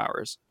those 4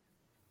 hours.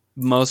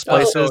 Most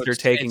places they're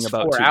taking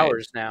about 4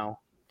 hours now.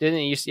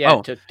 Didn't it used to? Yeah,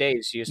 it took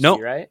days. Used to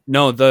be, right?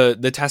 No,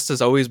 the test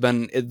has always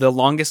been, the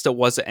longest it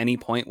was at any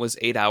point was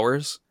 8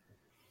 hours,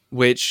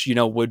 which, you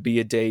know, would be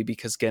a day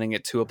because getting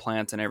it to a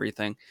plant and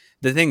everything.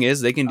 The thing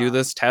is, they can do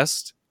this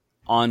test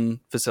on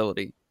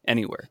facility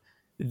anywhere.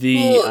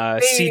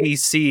 The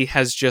CDC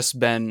has just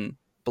been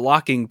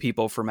blocking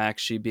people from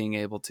actually being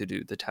able to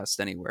do the test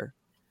anywhere.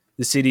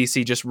 The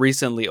CDC just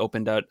recently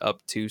opened it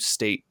up to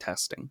state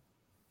testing.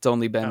 It's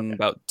only been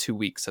about 2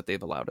 weeks that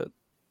they've allowed it.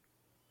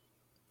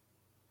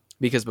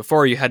 Because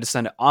before you had to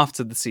send it off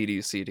to the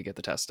CDC to get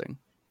the testing.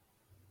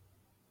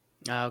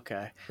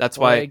 Okay. That's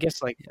why I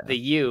guess the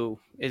U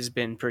has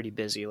been pretty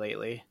busy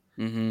lately.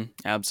 Mm-hmm.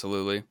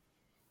 Absolutely.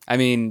 I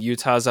mean,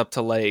 Utah's up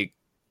to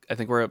I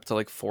think we're up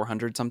to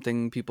 400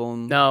 something people.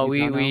 No,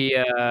 we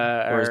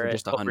are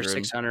just at 100? over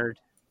 600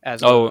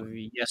 as of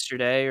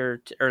yesterday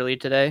or early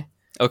today.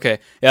 Okay.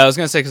 Yeah, I was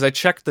going to say, because I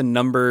checked the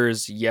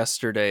numbers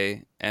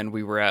yesterday, and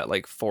we were at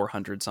like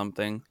 400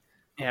 something.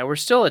 Yeah, we're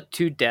still at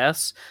 2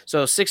 deaths,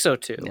 so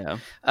 602. Yeah.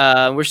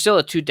 We're still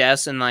at 2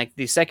 deaths, and like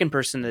the second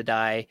person to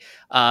die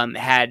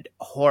had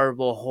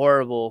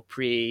horrible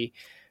pre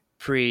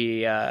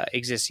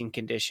existing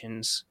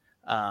conditions.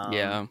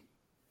 Yeah.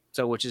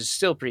 So which is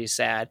still pretty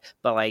sad,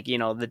 but like, you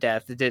know, the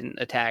death didn't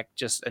attack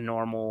just a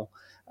normal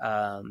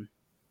healthy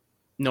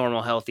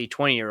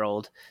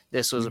 20-year-old.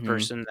 This was a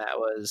person that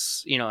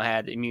was, you know,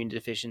 had immune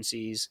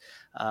deficiencies.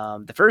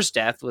 The first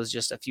death was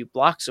just a few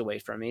blocks away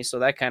from me, so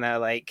that kind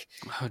of like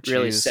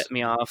really set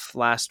me off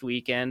last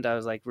weekend. I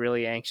was like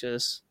really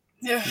anxious.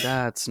 Yeah.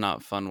 That's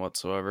not fun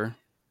whatsoever.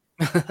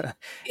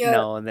 Yeah.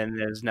 No, and then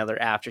there's another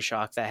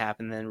aftershock that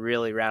happened, then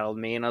really rattled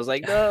me, and I was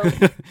like, no.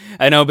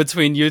 I know,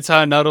 between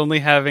Utah not only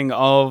having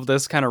all of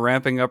this kind of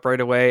ramping up right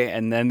away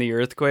and then the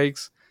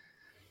earthquakes,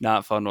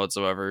 not fun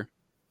whatsoever.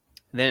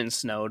 Then it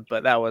snowed,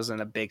 but that wasn't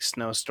a big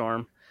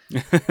snowstorm.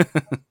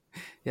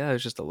 Yeah, it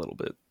was just a little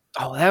bit.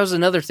 Oh, that was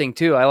another thing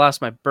too. I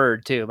lost my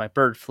bird too. My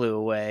bird flew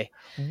away.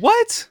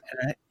 What?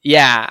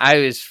 Yeah,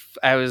 I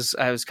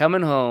was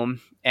coming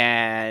home,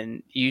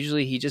 and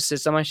usually he just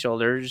sits on my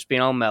shoulder, just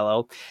being all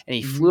mellow, and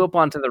he flew up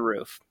onto the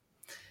roof,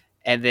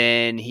 and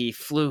then he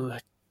flew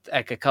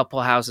like a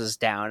couple houses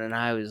down, and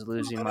I was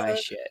losing my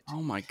shit.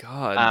 Oh my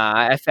god!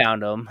 I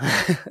found him.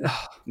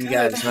 You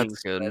guys,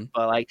 that's good.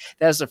 But like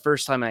that's the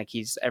first time like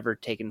he's ever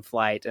taken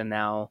flight, and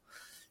now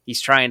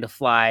he's trying to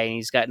fly, and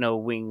he's got no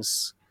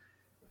wings.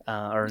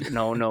 Or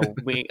no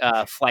wing,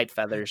 flight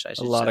feathers. I should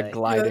say. A lot of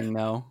gliding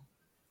now.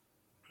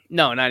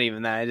 No, not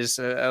even that.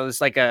 I was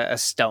like a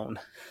stone.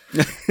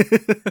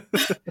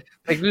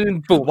 Like,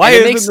 boom. Why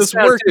isn't this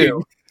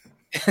working?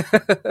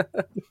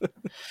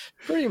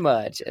 Pretty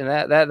much, and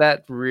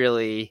that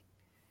really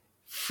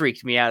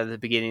freaked me out at the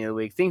beginning of the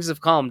week. Things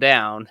have calmed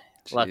down,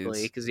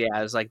 luckily, because it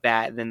was like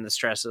that. And then the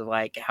stress of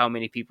like how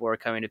many people were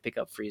coming to pick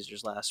up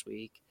freezers last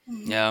week.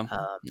 Yeah,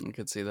 I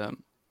could see that.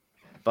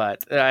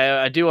 But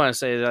I do want to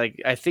say, like,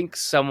 I think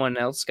someone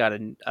else got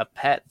a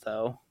pet,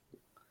 though.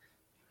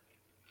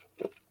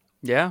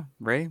 Yeah,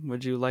 Ray,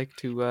 would you like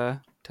to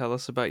tell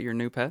us about your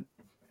new pet?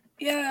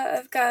 Yeah,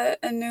 I've got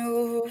a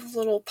new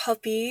little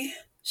puppy.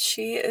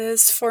 She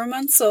is 4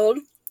 months old.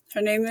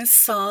 Her name is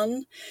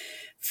San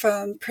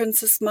from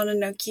Princess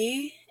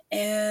Mononoke.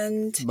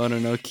 And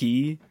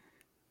Mononoke?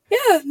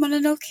 Yeah,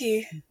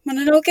 Mononoke.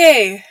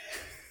 Mononoke.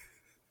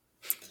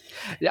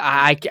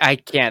 I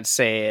can't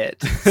say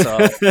it. So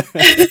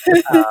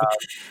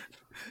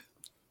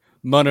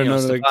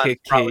Mononoke,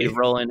 probably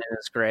rolling in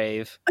his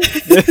grave.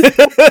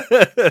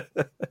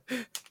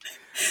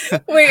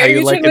 Wait, how are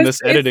you liking this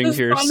say editing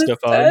here, Stefan is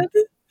Stefan? dead?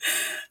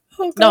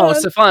 Oh, No, God.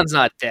 Stefan's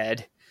not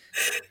dead.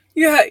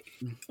 Yeah,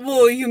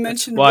 well, you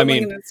mentioned Well, I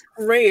rolling mean, in his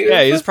grave.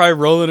 Yeah, he's probably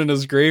rolling in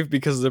his grave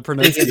because of the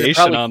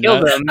pronunciation on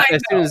Killed that. him. I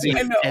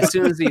As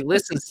soon as he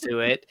listens to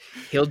it,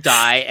 he'll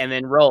die and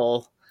then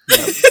roll.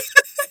 Yep.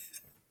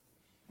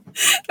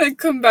 And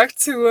come back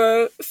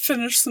to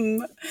finish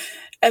some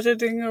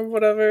editing or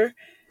whatever.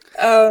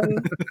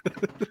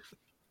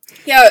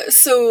 Yeah,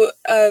 so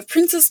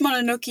Princess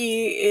Mononoke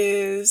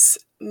is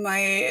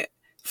my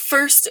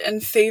first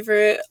and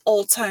favorite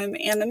all-time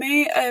anime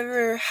I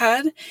ever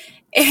had.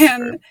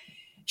 And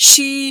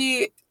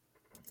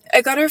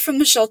I got her from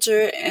the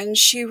shelter, and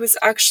she was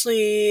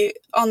actually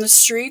on the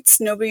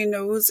streets. Nobody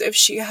knows if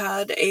she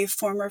had a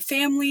former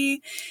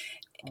family.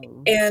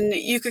 And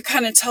you could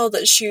kind of tell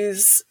that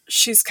she's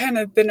kind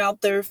of been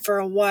out there for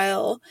a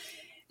while.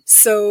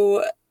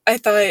 So I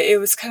thought it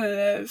was kind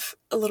of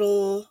a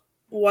little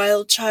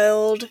wild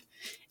child,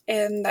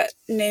 and that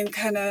name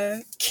kind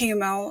of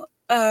came out.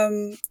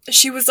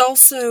 She was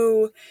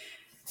also...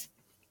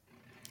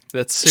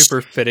 That's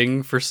super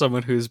fitting for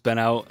someone who's been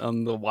out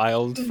on the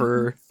wild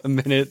for a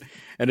minute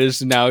and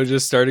is now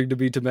just starting to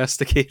be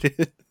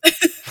domesticated.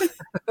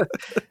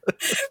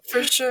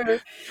 For sure.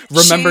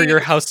 Remember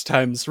your house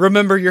times.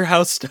 Remember your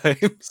house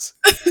times.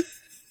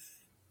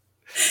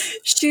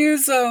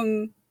 She's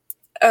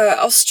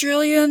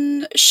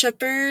Australian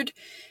Shepherd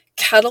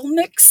cattle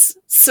mix,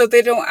 so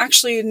they don't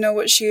actually know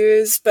what she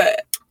is,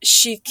 but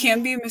she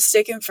can be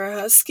mistaken for a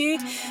husky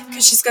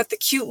because she's got the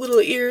cute little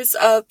ears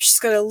up, she's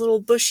got a little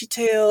bushy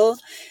tail,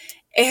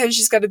 and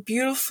she's got a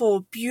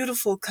beautiful,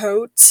 beautiful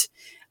coat.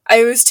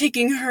 I was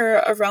taking her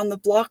around the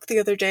block the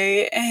other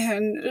day,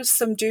 and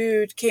some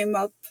dude came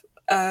up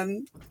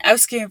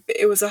asking if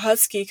it was a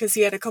husky because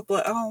he had a couple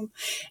at home,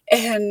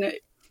 and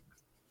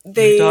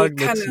they Your dog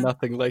looks kind of...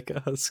 nothing like a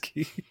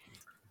husky.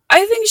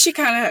 I think she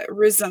kind of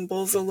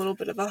resembles a little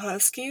bit of a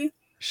husky.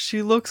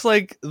 She looks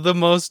like the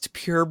most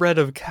purebred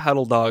of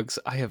cattle dogs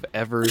I have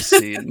ever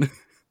seen.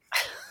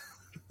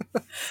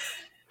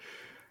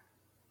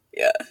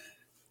 Yeah.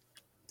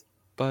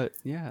 But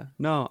yeah,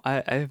 no,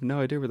 I have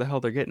no idea where the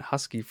hell they're getting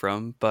husky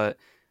from. But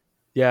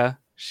yeah,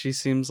 she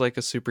seems like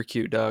a super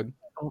cute dog.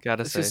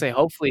 Gotta say.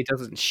 Hopefully it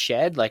doesn't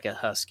shed like a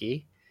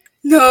husky.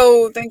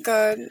 No, thank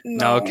God.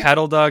 No. No,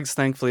 cattle dogs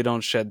thankfully don't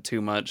shed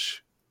too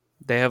much.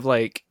 They have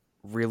like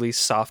really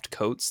soft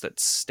coats that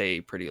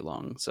stay pretty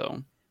long.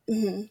 So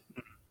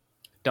Mm-hmm.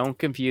 Don't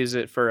confuse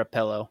it for a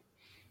pillow.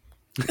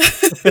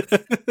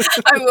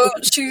 I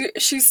won't.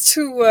 She's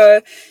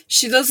too.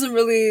 She doesn't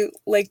really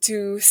like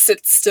to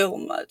sit still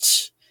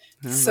much,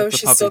 so That's a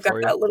she's puppy still got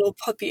for you. that little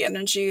puppy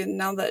energy. And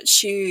now that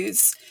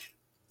she's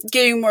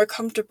getting more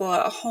comfortable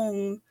at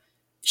home,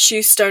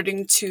 she's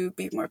starting to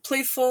be more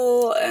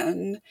playful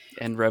and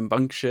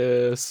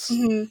rambunctious.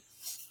 Mhm.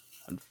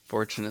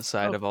 Unfortunate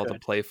side of all the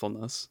good.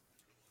 playfulness.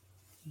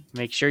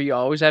 Make sure you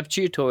always have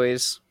chew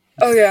toys.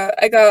 Oh yeah,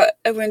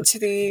 I went to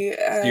the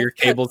So your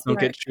cables don't PetSmart.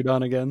 get chewed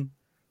on again.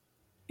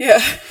 Yeah,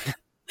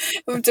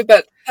 I went to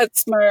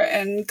PetSmart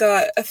and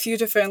got a few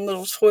different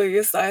little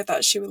toys that I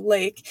thought she would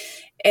like.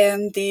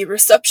 And the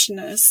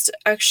receptionist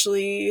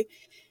actually,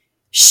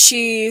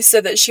 she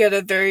said that she had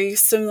a very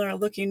similar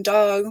looking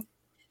dog,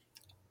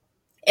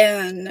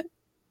 and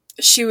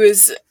she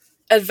was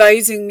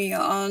advising me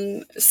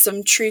on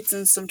some treats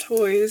and some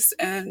toys,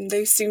 and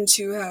they seem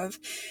to have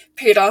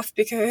paid off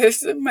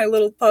because my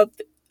little pup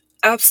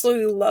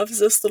absolutely loves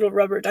this little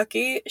rubber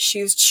ducky.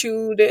 She's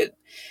chewed it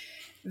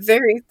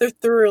very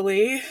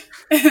thoroughly,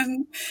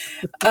 and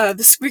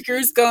the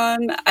squeaker's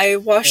gone. I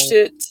washed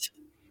it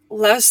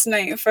last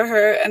night for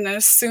her, and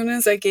as soon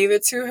as I gave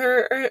it to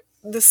her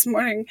this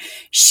morning,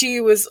 she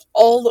was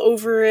all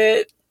over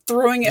it,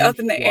 throwing it up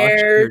in the Watch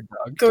air, your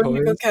dog going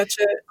to go toys. catch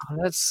it. Oh,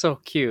 that's so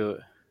cute.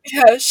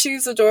 Yeah,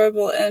 she's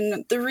adorable,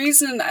 and the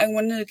reason I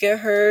wanted to get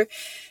her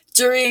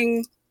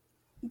during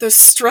the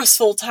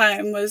stressful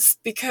time was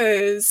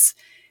because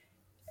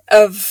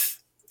of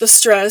the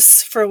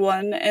stress, for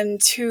one,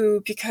 and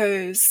two,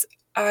 because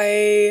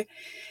I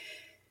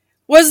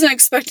wasn't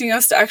expecting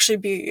us to actually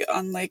be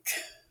on, like,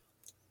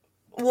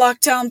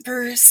 lockdown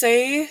per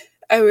se.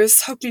 I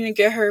was hoping to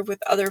get her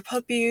with other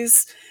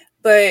puppies,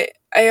 but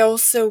I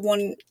also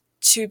want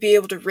to be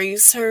able to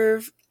raise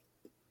her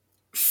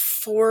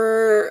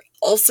for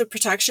also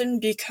protection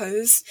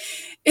because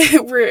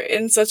we're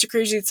in such a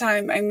crazy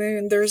time. I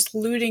mean, there's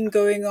looting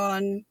going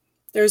on.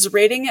 There's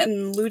raiding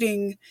and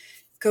looting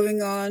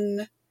going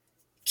on.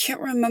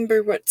 Can't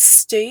remember what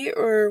state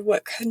or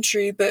what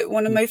country, but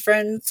one of my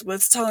friends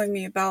was telling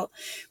me about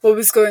what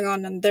was going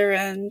on their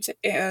end,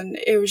 and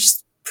it was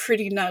just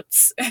pretty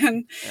nuts.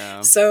 And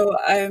Yeah. so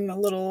I'm a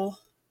little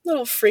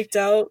freaked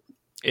out.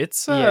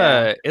 It's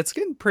Yeah. it's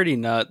getting pretty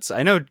nuts.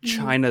 I know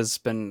China's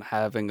been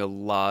having a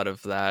lot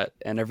of that,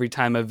 and every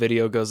time a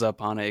video goes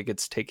up on it, it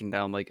gets taken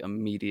down like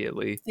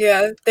immediately.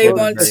 Yeah, they Well,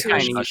 want very to.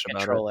 hush Chinese hush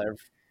about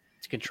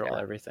control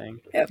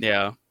everything.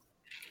 Yeah.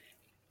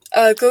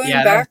 Going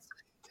Yeah, back.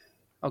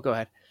 Oh, go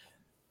ahead.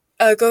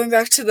 Going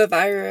back to the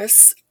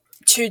virus,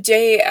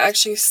 today I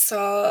actually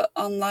saw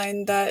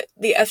online that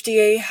the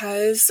FDA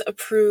has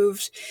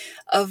approved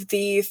of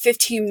the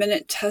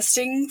 15-minute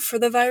testing for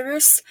the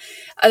virus.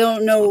 I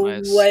don't know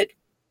nice.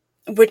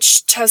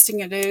 which testing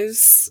it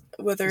is,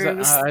 whether Is it that,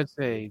 was. I'd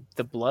say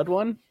the blood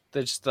one.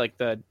 That's it's like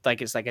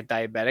a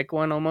diabetic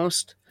one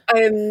almost.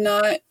 I am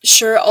not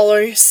sure. All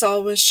I saw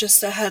was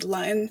just a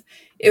headline.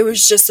 It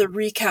was just a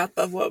recap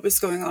of what was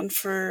going on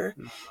for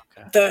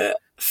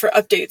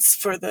updates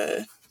for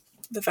the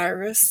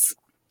virus.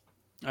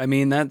 I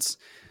mean, that's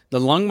the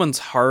lung one's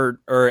hard,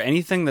 or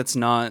anything that's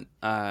not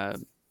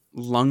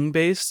lung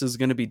based is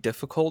going to be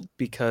difficult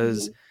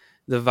because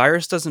the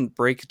virus doesn't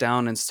break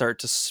down and start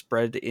to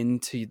spread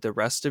into the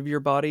rest of your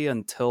body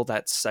until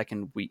that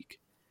second week.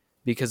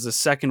 Because the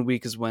second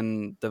week is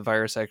when the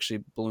virus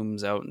actually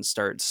blooms out and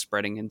starts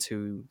spreading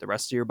into the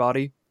rest of your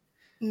body.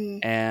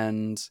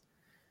 And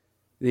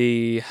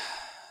it's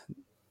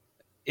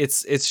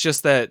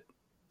just that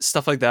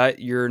stuff like that,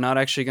 you're not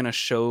actually going to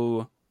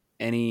show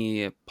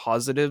any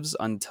positives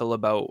until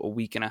about a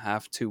week and a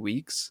half, 2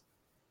 weeks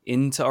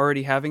into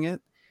already having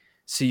it.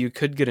 So you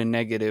could get a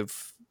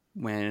negative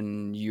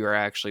when you're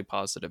actually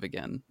positive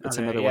again. It's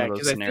another one of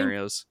those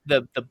scenarios.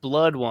 The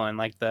blood one,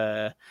 like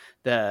the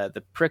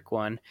prick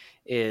one,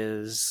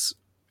 is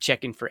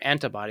checking for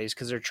antibodies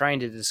because they're trying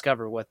to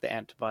discover what the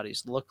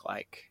antibodies look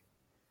like.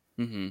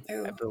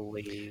 Mm-hmm. I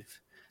believe.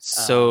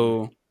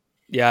 So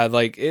yeah,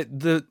 like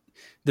the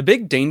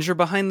big danger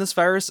behind this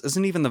virus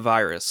isn't even the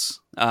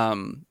virus.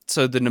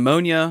 So the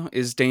pneumonia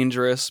is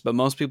dangerous, but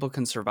most people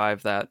can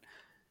survive that.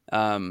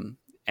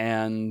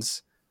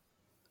 And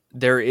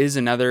there is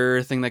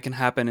another thing that can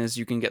happen is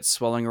you can get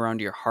swelling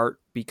around your heart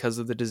because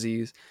of the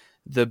disease.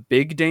 The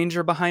big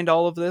danger behind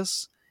all of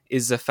this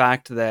is the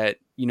fact that,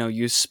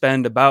 you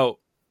spend about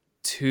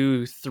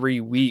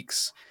 2-3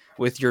 weeks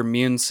with your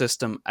immune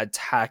system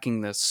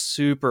attacking this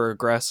super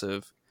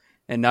aggressive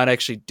and not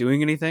actually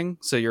doing anything.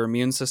 So your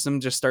immune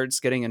system just starts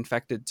getting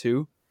infected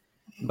too.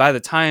 By the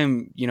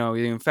time,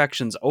 the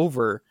infection's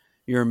over,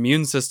 your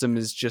immune system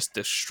is just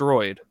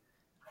destroyed.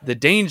 The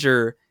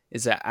danger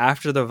is that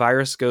after the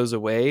virus goes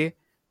away,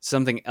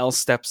 something else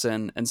steps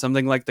in, and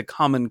something like the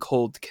common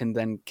cold can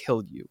then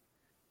kill you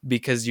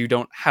because you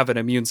don't have an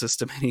immune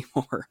system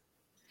anymore.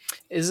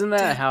 Isn't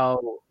that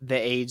how the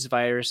AIDS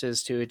virus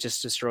is too? It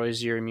just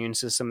destroys your immune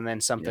system, and then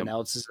something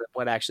else is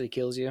what actually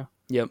kills you.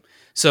 Yep.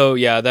 So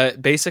yeah,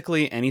 that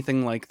basically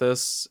anything like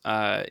this,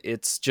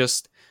 it's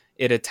just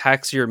it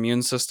attacks your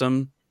immune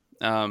system,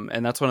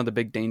 And that's one of the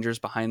big dangers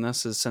behind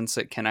this, is since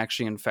it can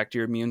actually infect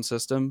your immune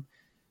system,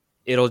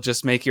 it'll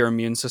just make your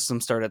immune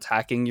system start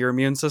attacking your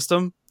immune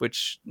system,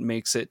 which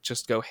makes it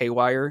just go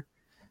haywire.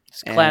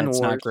 It's clan it's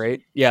wars. not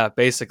great. Yeah,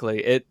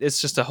 basically. It's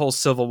just a whole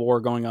civil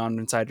war going on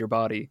inside your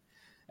body.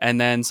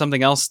 And then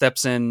something else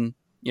steps in,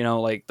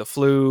 like the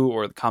flu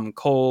or the common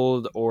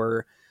cold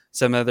or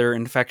some other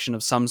infection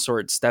of some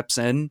sort steps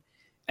in,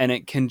 and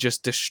it can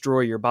just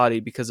destroy your body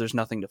because there's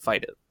nothing to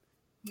fight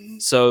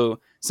it. So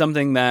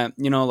something that,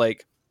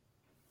 like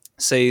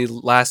say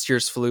last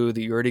year's flu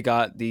that you already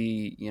got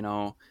the,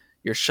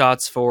 your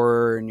shots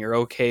for and you're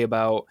okay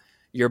about,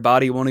 your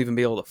body won't even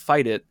be able to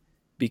fight it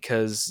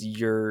because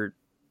your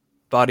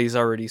body's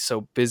already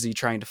so busy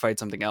trying to fight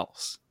something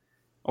else,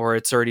 or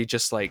it's already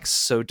just like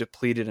so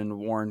depleted and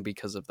worn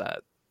because of that.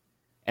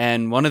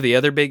 And one of the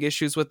other big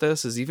issues with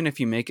this is even if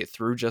you make it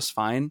through just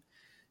fine,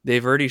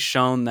 they've already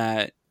shown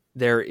that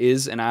there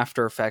is an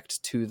after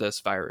effect to this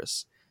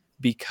virus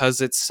because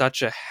it's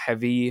such a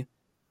heavy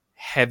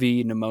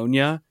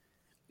pneumonia.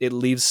 It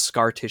leaves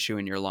scar tissue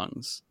in your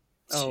lungs.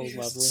 Oh,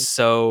 lovely.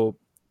 So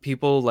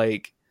people,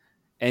 like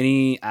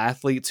any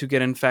athletes who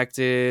get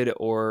infected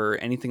or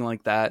anything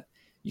like that,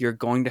 you're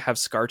going to have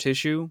scar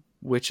tissue,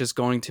 which is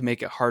going to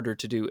make it harder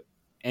to do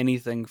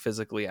anything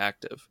physically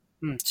active.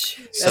 That's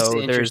So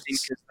interesting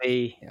because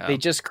they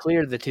just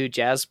cleared the 2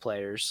 Jazz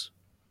players.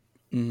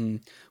 Mm-hmm.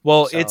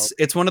 Well, So-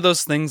 it's one of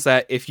those things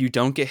that if you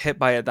don't get hit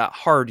by it that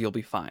hard, you'll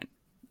be fine.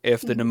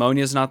 If the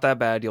pneumonia is not that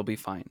bad, you'll be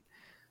fine.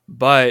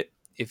 But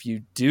if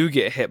you do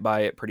get hit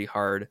by it pretty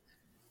hard,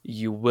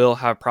 you will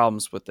have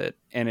problems with it.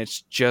 And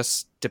it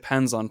just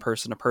depends on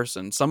person to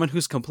person. Someone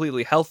who's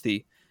completely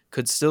healthy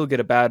could still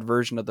get a bad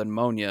version of the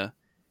pneumonia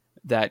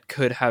that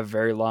could have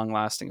very long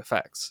lasting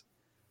effects.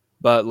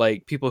 But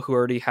like people who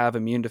already have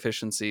immune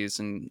deficiencies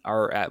and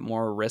are at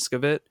more risk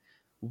of it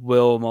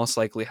will most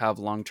likely have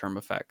long-term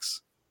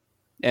effects.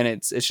 And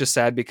it's just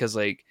sad because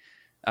like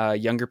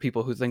younger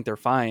people who think they're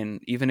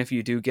fine, even if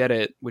you do get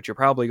it, which you're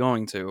probably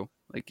going to,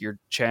 like your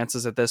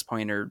chances at this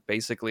point are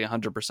basically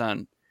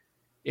 100%.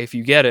 If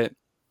you get it,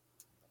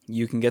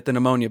 you can get the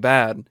pneumonia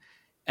bad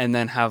and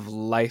then have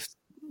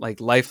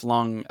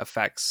lifelong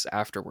effects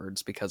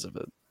afterwards because of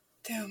it.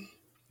 Damn.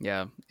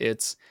 Yeah,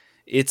 it's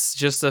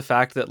just the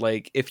fact that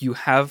like if you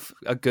have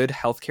a good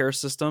healthcare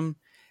system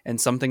and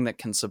something that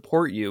can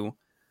support you,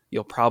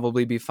 you'll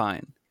probably be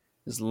fine.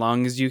 As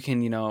long as you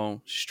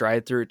can,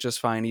 stride through it just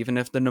fine. Even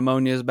if the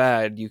pneumonia is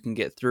bad, you can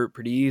get through it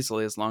pretty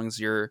easily. As long as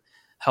your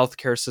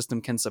healthcare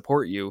system can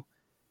support you,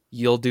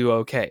 you'll do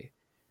okay.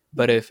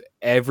 But if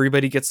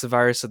everybody gets the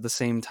virus at the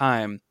same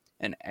time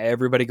and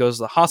everybody goes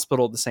to the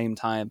hospital at the same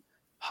time,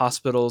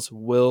 hospitals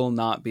will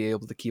not be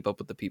able to keep up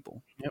with the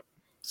people. Yep.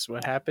 That's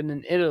what happened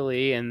in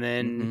Italy. And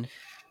then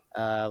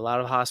a lot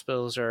of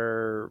hospitals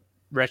are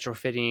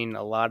retrofitting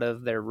a lot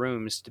of their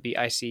rooms to be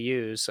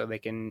ICUs so they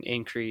can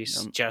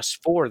increase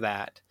just for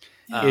that.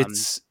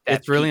 It's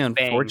really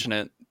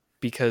unfortunate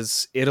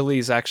because Italy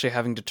is actually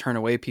having to turn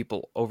away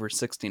people over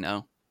 60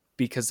 now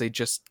because they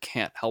just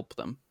can't help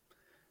them.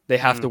 They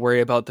have to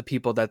worry about the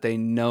people that they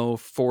know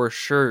for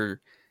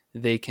sure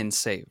they can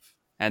save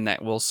and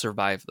that will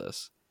survive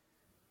this.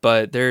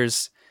 But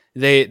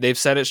they've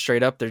said it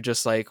straight up. They're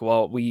just like,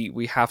 well,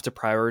 we have to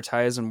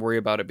prioritize and worry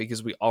about it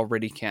because we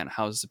already can't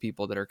house the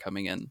people that are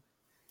coming in.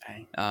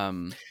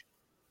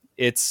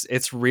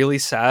 It's really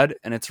sad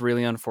and it's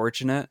really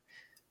unfortunate,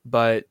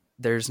 but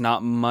there's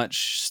not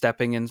much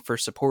stepping in for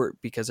support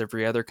because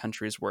every other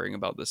country is worrying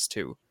about this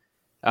too.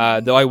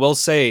 Though I will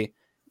say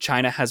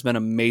China has been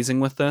amazing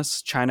with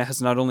this. China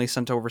has not only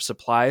sent over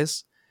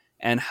supplies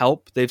and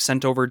help, they've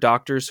sent over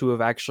doctors who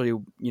have actually,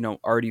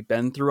 already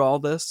been through all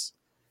this,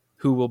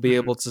 who will be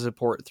able to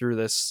support through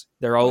this.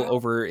 They're all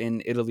over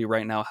in Italy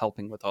right now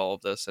helping with all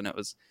of this. And it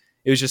was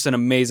just an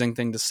amazing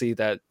thing to see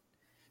that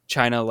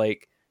China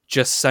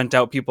just sent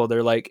out people.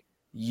 They're like,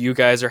 you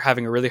guys are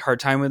having a really hard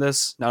time with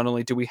this. Not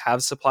only do we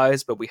have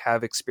supplies, but we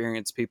have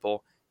experienced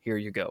people. Here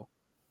you go.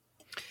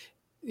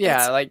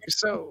 Yeah,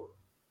 so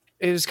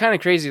it was kind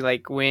of crazy.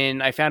 Like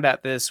when I found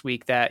out this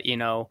week that,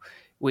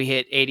 we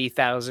hit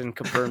 80,000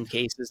 confirmed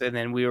cases and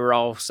then we were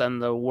all of a sudden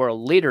the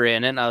world leader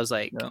in it. And I was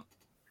like,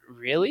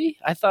 really?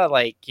 I thought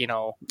hey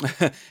China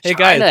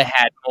guys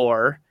had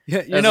more.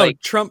 Yeah,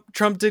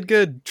 Trump did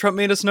good. Trump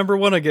made us number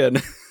one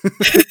again.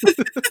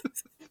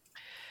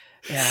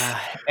 Yeah,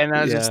 and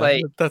I was just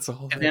like, that's a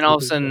whole. And then all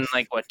of a sudden,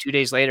 2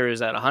 days later, it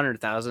was at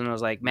 100,000. I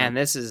was like, man,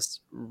 this is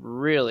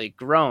really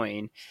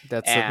growing.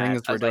 That's the thing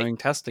is we're doing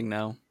testing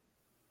now.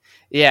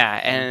 Yeah,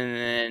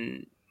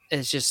 and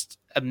it's just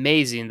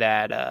amazing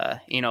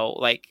that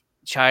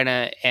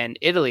China and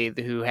Italy,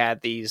 who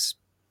had these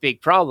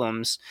big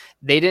problems,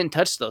 they didn't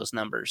touch those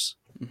numbers.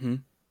 Mm-hmm.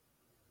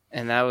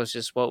 And that was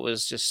just what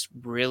was just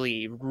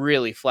really,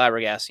 really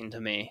flabbergasting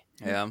to me.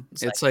 Yeah,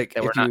 it's like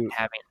that we're not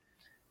having.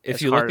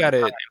 If you look at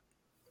it,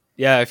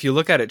 if you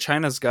look at it,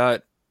 China's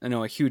got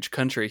a huge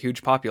country, a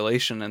huge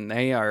population, and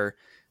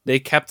they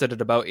kept it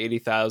at about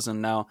 80,000.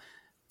 Now,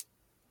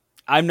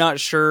 I'm not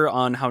sure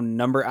on how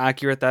number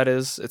accurate that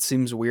is. It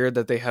seems weird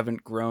that they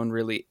haven't grown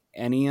really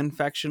any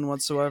infection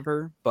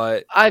whatsoever,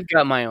 but I've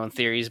got my own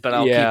theories, but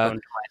I'll keep yeah. them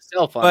to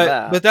myself on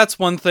But that. that's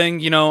one thing,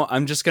 you know,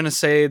 I'm just going to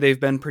say they've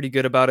been pretty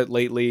good about it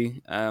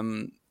lately.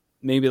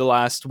 Maybe the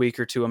last week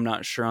or two, I'm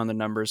not sure on the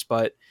numbers,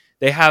 but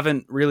they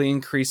haven't really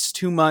increased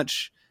too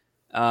much.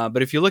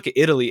 But if you look at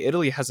Italy,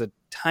 Italy has a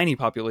tiny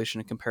population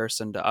in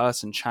comparison to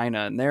us and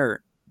China, and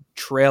they're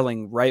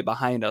trailing right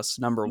behind us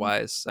number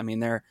wise. I mean,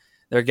 they're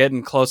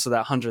getting close to that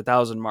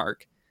 100,000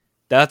 mark.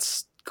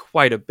 That's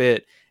quite a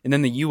bit. And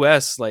then the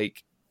US,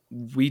 like,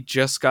 we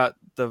just got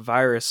the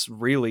virus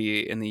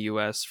really in the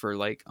US for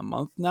like a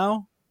month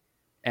now,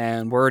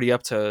 and we're already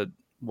up to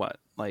what,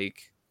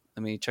 like,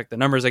 let me check the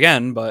numbers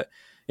again, but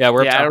yeah,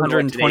 we're up to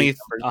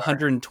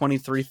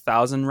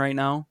 123,000 right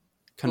now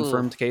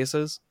confirmed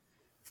cases,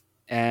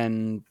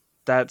 and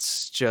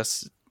that's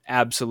just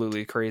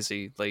absolutely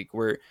crazy. Like,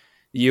 the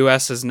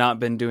US has not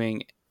been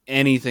doing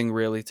anything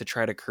really to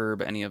try to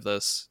curb any of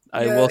this.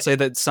 I will say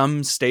that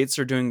some states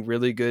are doing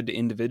really good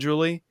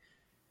individually.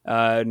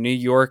 New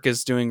York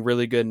is doing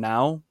really good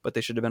now, but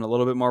they should have been a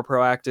little bit more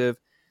proactive.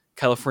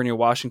 California,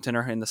 Washington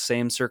are in the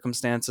same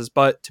circumstances,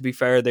 but to be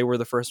fair, they were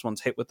the first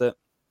ones hit with it.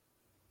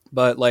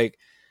 But like,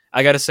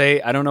 I gotta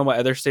say, I don't know what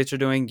other states are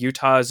doing.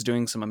 Utah is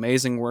doing some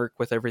amazing work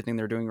with everything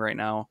they're doing right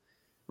now,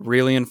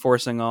 really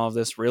enforcing all of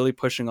this, really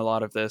pushing a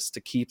lot of this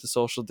to keep the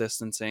social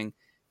distancing,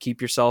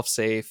 keep yourself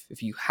safe.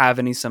 If you have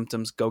any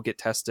symptoms, go get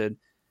tested.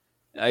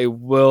 I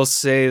will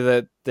say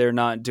that they're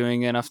not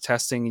doing enough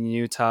testing in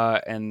Utah,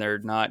 and they're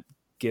not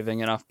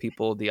giving enough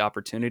people the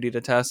opportunity to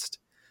test,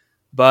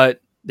 but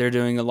they're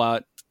doing a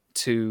lot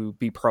to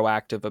be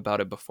proactive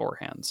about it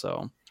beforehand.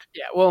 So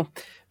yeah, well,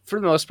 for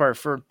the most part,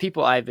 for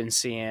people I've been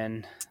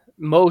seeing,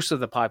 most of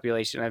the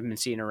population I've been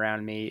seeing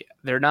around me,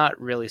 they're not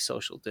really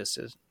social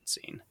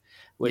distancing,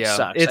 which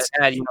sucks. It's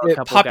I've had, a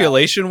couple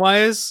population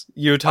wise,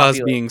 Utah's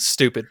being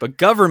stupid, but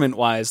government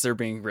wise, they're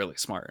being really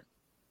smart.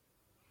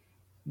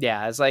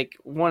 Yeah, it's like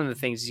one of the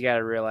things you got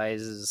to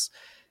realize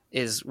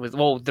is with,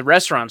 well, the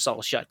restaurants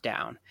all shut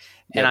down,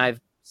 and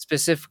I've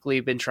specifically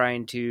been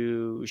trying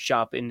to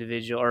shop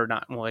individual, or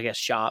not, well, I guess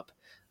shop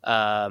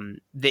the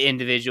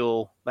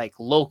individual, like,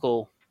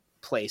 local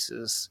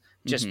places,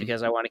 just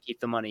because I want to keep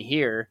the money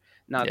here,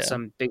 not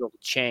some big old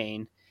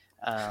chain.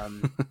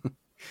 Like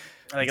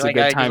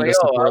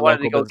I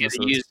wanted to go get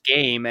a used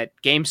game at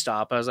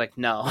GameStop. I was like,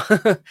 no,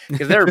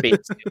 because they were being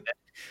stupid.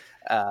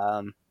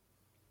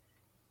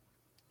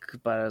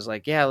 But I was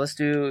like, yeah, let's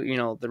do,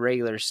 the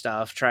regular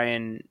stuff. Try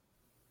and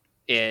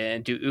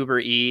do Uber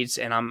Eats,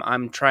 and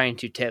I'm trying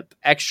to tip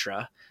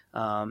extra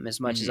as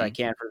much as I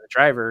can for the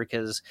driver,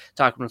 because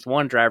talking with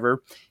one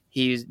driver,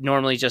 he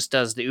normally just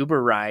does the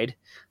Uber ride,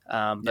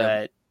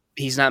 but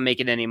he's not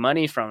making any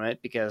money from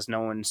it because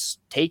no one's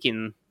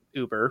taking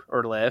Uber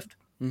or Lyft.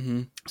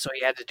 So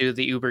he had to do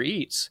the Uber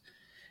Eats.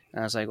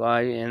 And I was like, well,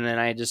 and then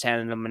I just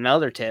handed him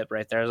another tip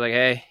right there. I was like,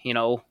 hey,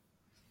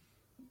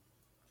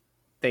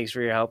 thanks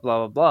for your help, blah,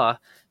 blah, blah.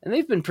 And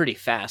they've been pretty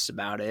fast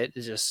about it.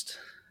 It's just,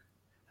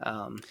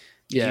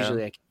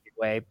 usually I can get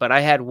away. But I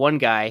had one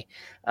guy,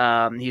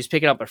 he was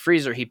picking up a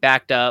freezer. He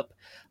backed up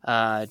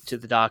to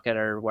the dock at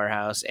our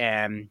warehouse,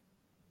 and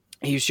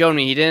he showed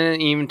me, he didn't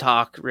even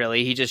talk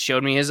really. He just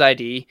showed me his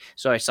ID.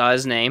 So I saw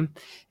his name,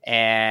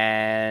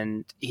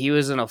 and he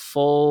was in a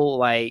full,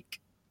 like,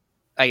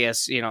 I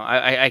guess,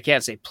 I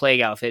can't say plague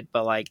outfit,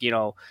 but like,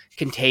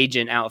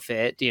 contagion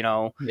outfit,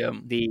 the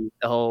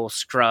whole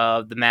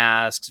scrub, the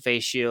masks,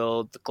 face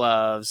shield, the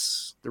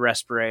gloves, the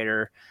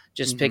respirator,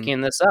 just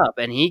picking this up.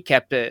 And he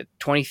kept it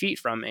 20 feet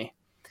from me.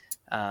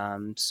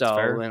 And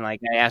like,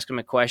 I asked him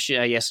a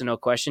question, a yes or no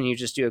question. He would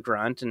just do a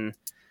grunt and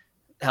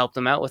helped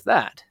him out with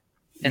that.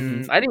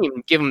 And I didn't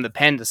even give him the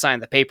pen to sign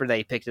the paper that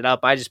he picked it up.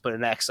 I just put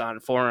an X on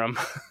it for him.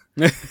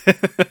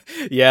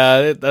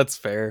 Yeah, that's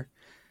fair.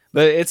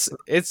 But it's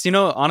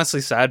honestly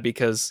sad,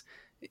 because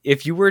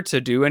if you were to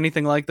do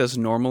anything like this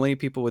normally,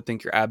 people would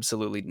think you're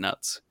absolutely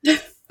nuts.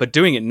 But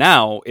doing it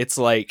now, it's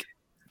like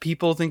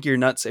people think you're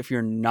nuts if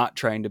you're not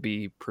trying to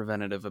be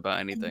preventative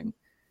about anything.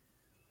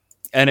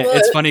 And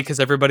it's funny because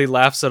everybody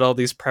laughs at all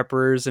these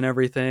preppers and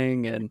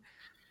everything, and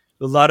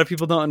a lot of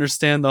people don't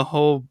understand the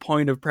whole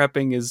point of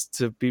prepping is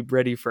to be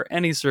ready for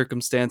any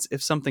circumstance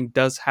if something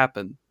does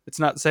happen. It's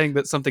not saying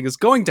that something is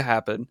going to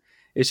happen.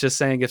 It's just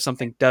saying if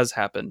something does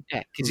happen.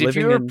 Yeah, because if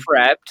you were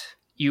prepped,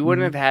 you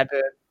wouldn't have had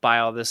to buy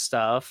all this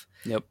stuff.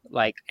 Yep.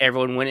 Like,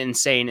 everyone went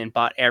insane and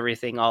bought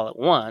everything all at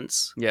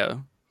once. Yeah.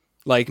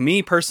 Like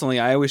me personally,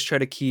 I always try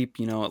to keep,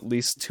 at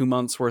least 2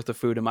 months worth of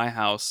food in my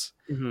house.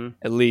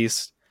 At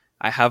least.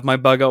 I have my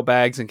bug out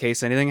bags in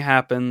case anything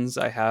happens.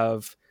 I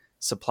have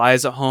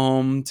supplies at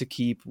home to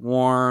keep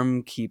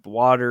warm, keep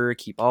water,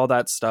 keep all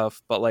that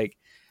stuff. But like,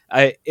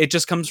 it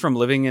just comes from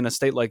living in a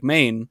state like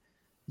Maine.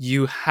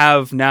 You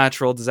have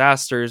natural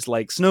disasters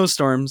like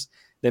snowstorms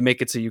that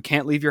make it so you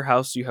can't leave your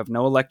house. You have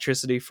no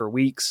electricity for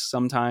weeks.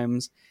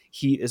 Sometimes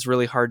heat is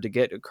really hard to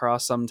get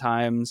across.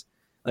 Sometimes,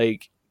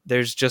 like,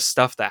 there's just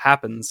stuff that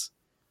happens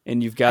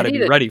and you've got to need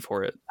be a- ready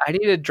for it. I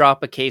need to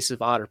drop a case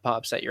of Otter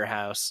Pops at your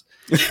house.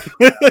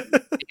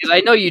 Because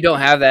I know you don't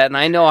have that, and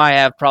I know I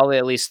have probably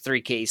at least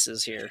 3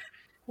 cases here.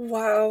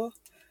 Wow.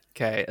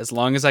 Okay, as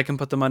long as I can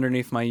put them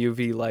underneath my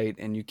UV light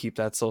and you keep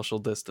that social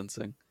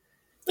distancing.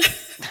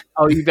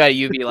 Oh, you got a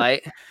UV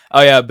light?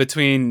 Oh yeah,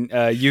 between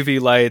UV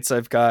lights,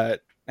 I've got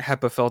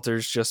HEPA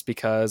filters just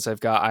because, I've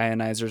got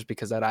ionizers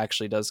because that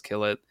actually does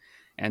kill it,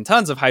 and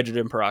tons of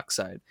hydrogen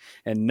peroxide.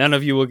 And none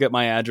of you will get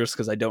my address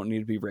because I don't need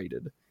to be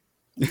rated.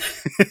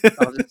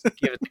 I'll just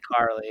give it to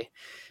Carly,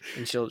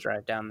 and she'll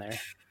drive down there.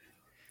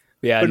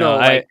 Yeah, But no, no,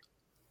 like-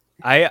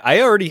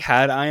 I already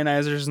had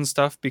ionizers and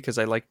stuff because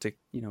I like to,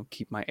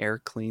 keep my air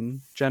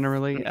clean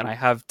generally, and I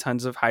have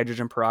tons of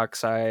hydrogen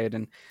peroxide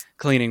and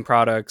cleaning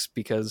products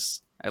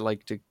because I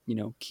like to,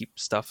 keep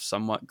stuff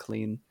somewhat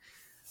clean.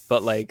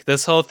 But like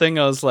this whole thing,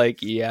 I was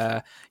like,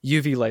 yeah,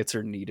 UV lights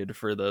are needed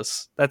for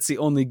this. That's the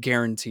only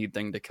guaranteed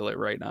thing to kill it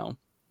right now.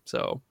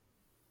 So,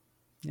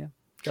 yeah,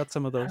 got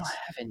some of I those. don't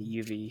have any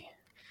UV.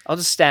 I'll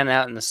just stand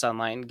out in the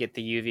sunlight and get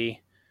the UV.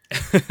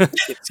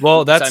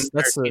 Well, Skin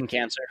that's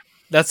cancer.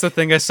 the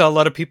thing. I saw a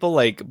lot of people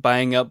like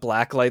buying up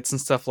black lights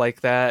and stuff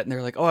like that, and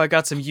they're like, "Oh, I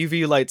got some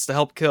UV lights to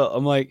help kill."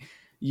 I'm like,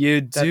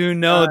 "You do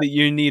know that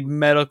you need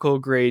medical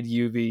grade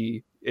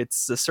UV.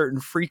 It's a certain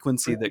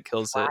frequency that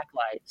kills it. Black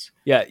lights.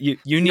 Yeah, you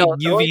need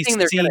The only thing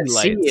they're UVC gonna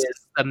see lights.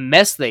 is the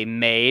mess they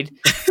made.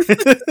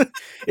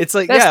 It's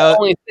like, That's yeah, the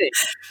only thing.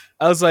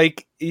 I was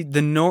like, the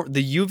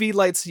UV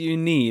lights that you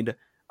need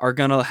are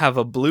gonna have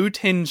a blue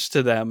tinge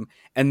to them,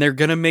 and they're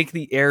gonna make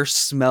the air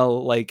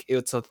smell like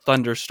it's a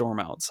thunderstorm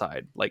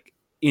outside, like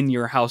in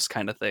your house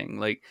kind of thing.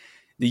 Like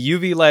the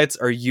UV lights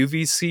are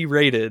UVC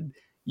rated.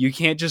 You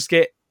can't just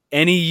get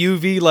any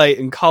UV light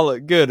and call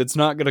it good. It's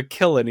not gonna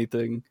kill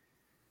anything.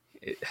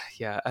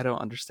 Yeah, I don't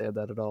understand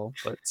that at all.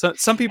 But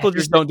some people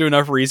just don't do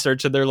enough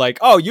research, and they're like,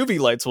 "Oh, UV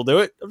lights will do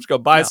it. I'm just gonna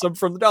buy some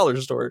from the dollar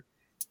store."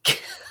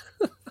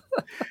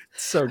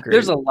 So great.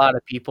 There's a lot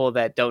of people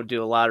that don't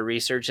do a lot of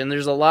research, and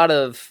there's a lot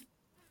of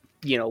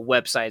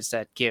websites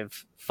that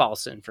give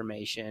false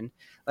information.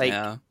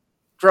 Like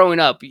growing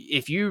up,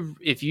 if you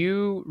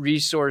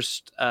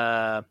resourced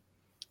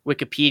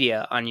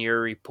Wikipedia on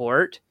your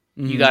report,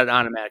 you got an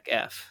automatic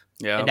F.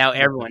 Yeah, and now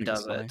everyone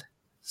does it.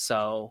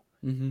 So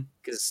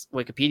because Mm-hmm.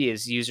 Wikipedia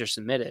is user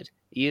submitted,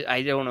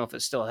 I don't know if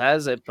it still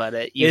has it, but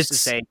it used to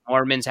say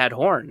Mormons had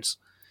horns.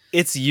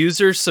 It's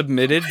user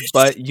submitted,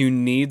 but you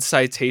need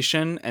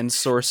citation and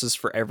sources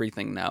for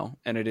everything now,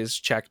 and it is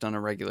checked on a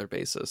regular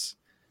basis.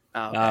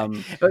 Oh,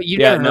 okay. But you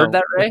never heard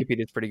that, right?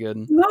 Wikipedia's pretty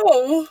good.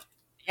 No.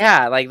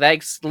 Yeah, like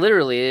that's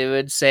literally it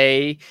would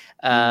say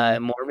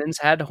Mormons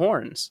had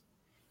horns.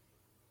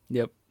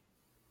 Yep,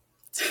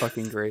 it's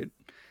fucking great.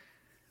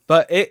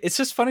 But it's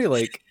just funny,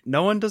 like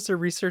no one does their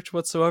research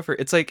whatsoever.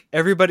 It's like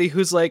everybody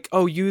who's like,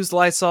 "Oh, use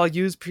Lysol,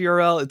 use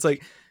Purell." It's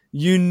like,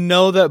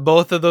 that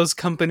both of those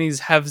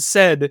companies have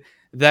said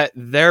that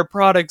their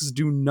products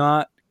do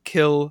not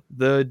kill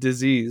the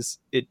disease.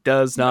 It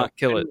does not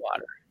kill it.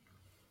 Water.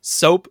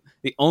 Soap,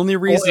 the only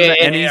reason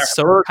that any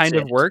soap kind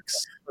of works.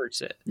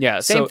 Hurts it.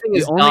 Yeah, same thing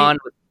as Dawn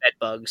with bed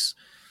bugs.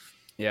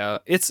 Yeah,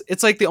 it's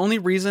like the only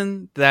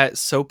reason that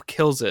soap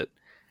kills it.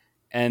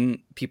 And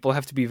people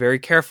have to be very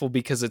careful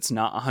because it's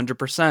not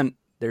 100%.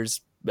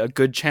 There's a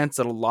good chance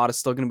that a lot is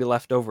still going to be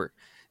left over.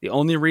 The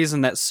only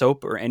reason that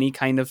soap or any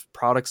kind of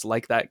products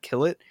like that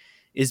kill it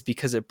is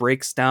because it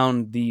breaks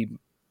down the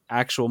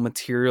actual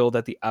material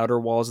that the outer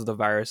walls of the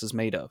virus is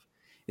made of.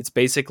 It's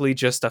basically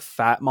just a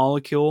fat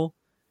molecule,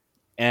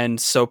 and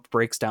soap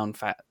breaks down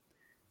fat.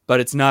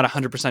 But it's not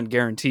 100%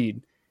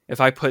 guaranteed. If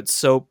I put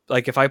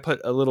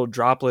a little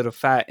droplet of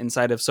fat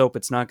inside of soap,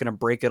 it's not going to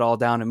break it all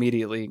down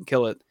immediately and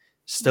kill it.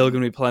 Still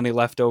going to be plenty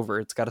left over.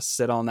 It's got to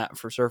sit on that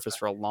surface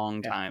for a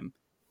long time.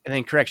 And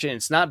then correction,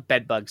 it's not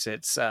bed bugs,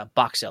 it's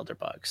box elder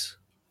bugs.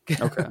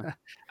 Okay.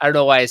 I don't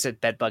know why I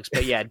said bed bugs,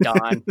 but yeah,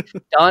 Dawn.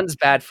 Dawn's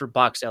bad for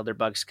box elder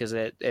bugs because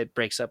it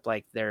breaks up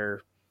like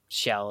their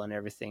shell and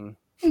everything.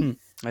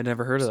 I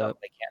never heard of that.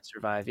 They can't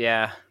survive.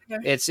 Yeah.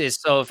 Okay. It's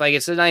so if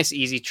it's a nice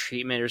easy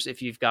treatment, or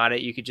if you've got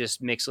it, you could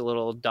just mix a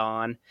little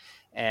Dawn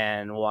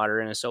and water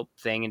in a soap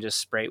thing and just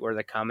spray it where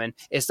they're coming.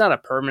 It's not a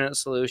permanent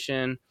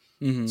solution.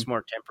 Mm-hmm. It's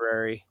more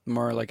temporary.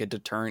 More like a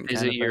deterrent.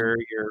 Visit your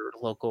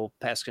local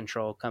pest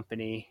control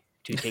company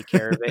to take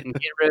care of it and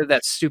get rid of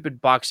that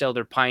stupid box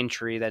elder pine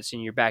tree that's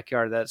in your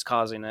backyard that's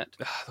causing it.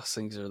 Those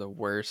things are the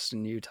worst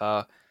in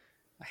Utah.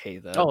 I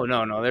hate that. Oh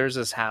no! There's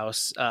this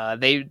house.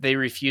 They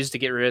refused to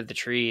get rid of the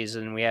trees,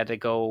 and we had to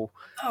go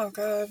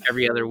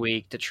every other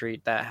week to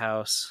treat that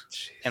house.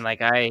 Jeez. And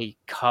like I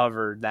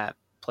covered that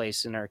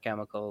place in our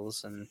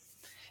chemicals, and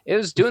it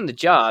was doing the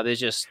job. It's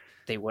just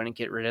they wouldn't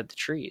get rid of the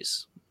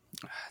trees.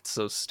 It's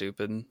so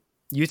stupid.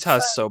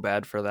 Utah's so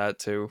bad for that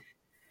too.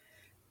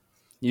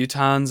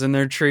 Utahns and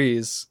their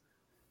trees.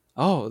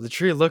 Oh, the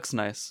tree looks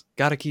nice.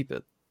 Gotta keep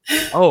it.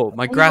 Oh,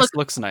 my grass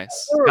looks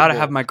nice. Horrible. Gotta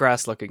have my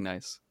grass looking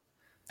nice.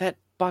 That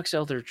box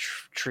elder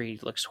tree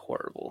looks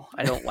horrible.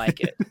 I don't like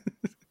it.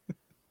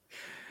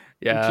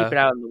 Yeah. Keep it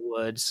out in the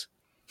woods.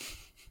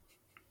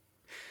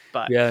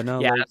 But yeah, no.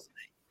 yeah.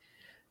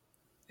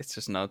 it's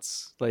just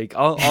nuts. Like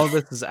all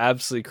this is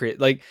absolutely crazy.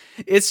 Like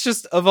it's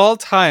just of all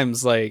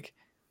times, like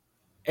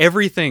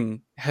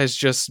everything has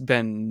just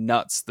been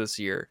nuts this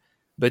year.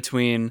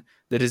 Between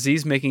the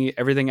disease making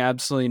everything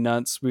absolutely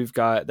nuts, we've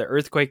got the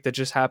earthquake that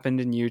just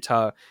happened in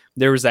Utah.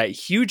 There was that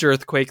huge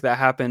earthquake that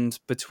happened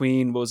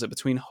between, what was it,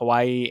 between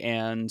Hawaii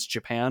and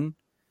Japan?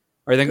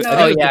 Or I think it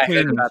was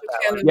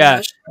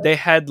between, they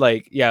had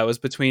like, it was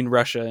between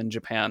Russia and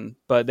Japan,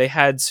 but they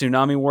had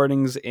tsunami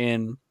warnings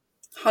in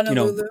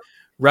Honolulu,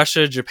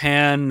 Russia,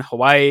 Japan,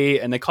 Hawaii,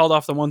 and they called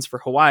off the ones for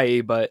Hawaii,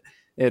 but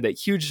they had that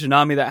huge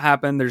tsunami that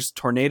happened. There's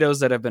tornadoes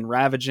that have been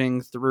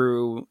ravaging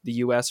through the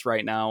U.S.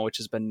 right now, which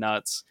has been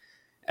nuts.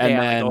 And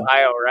then like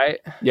Ohio, right?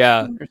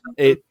 Yeah,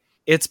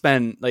 it's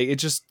been like, it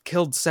just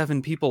killed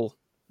 7 people.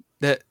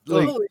 That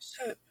like, holy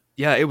shit.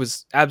 Yeah, it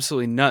was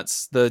absolutely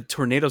nuts. The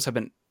tornadoes have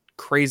been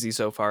crazy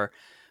so far,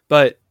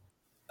 but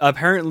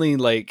apparently,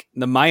 like,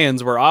 the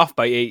Mayans were off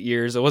by 8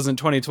 years. It wasn't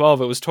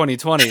 2012; it was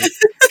 2020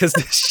 because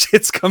this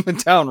shit's coming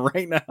down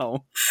right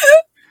now.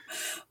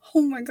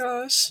 Oh my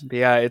gosh. But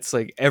yeah, it's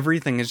like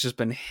everything has just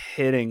been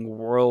hitting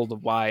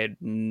worldwide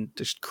and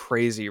just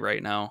crazy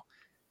right now.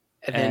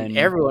 And then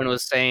everyone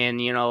was saying,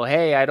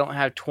 hey, I don't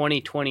have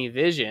 20/20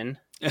 vision.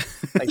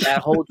 Like that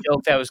whole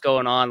joke that was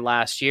going on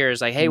last year is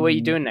like, hey, what are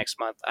you doing next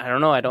month? I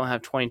don't know. I don't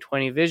have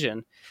 20/20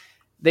 vision.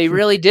 They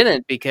really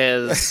didn't,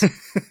 because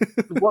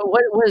what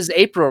was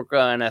April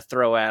gonna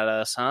throw at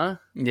us, huh?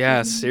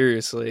 Yeah,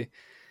 seriously.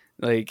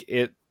 Like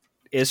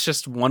it's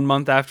just one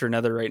month after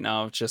another right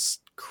now.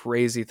 Just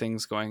crazy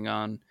things going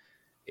on.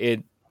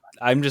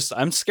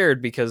 I'm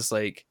scared because,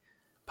 like,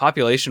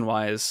 population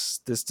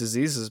wise, this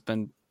disease has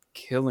been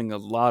killing a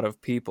lot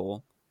of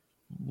people.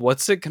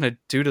 What's it gonna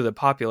do to the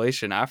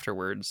population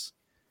afterwards?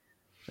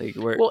 Like,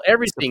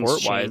 everything's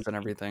support wise changed. and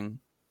everything.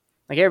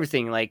 Like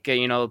everything, like,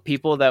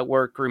 people that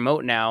work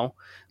remote now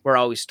were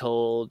always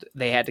told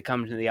they had to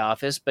come to the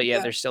office, but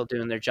yet they're still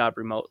doing their job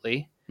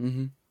remotely.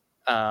 Mm-hmm.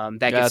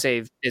 That could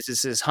save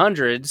businesses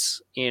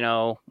hundreds,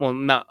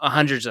 not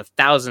hundreds of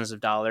thousands of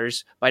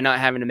dollars by not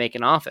having to make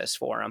an office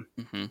for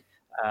them,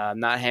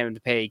 not having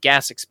to pay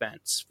gas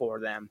expense for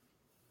them.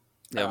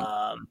 Yep.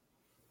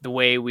 The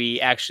way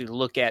we actually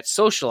look at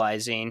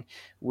socializing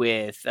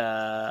with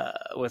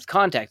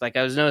contact. Like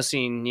I was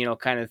noticing,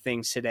 kind of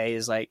things today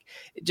is like,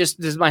 just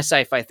this is my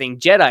sci-fi thing.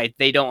 Jedi,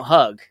 they don't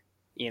hug,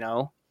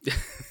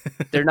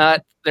 they're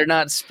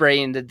not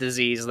spraying the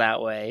disease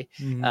that way.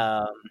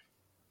 Mm-hmm.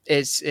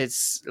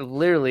 It's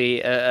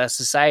literally a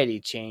society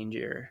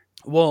changer.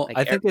 Well,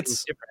 like,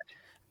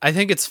 I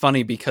think it's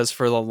funny because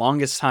for the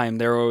longest time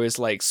they were always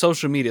like,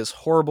 social media is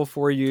horrible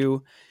for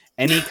you.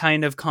 Any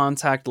kind of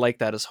contact like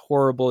that is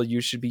horrible. You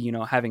should be,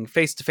 having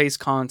face-to-face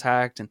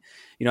contact and,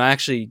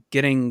 actually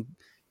getting,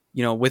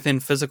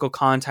 within physical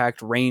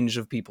contact range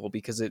of people,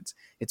 because it's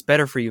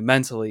better for you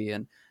mentally,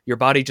 and your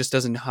body just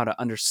doesn't know how to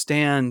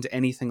understand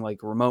anything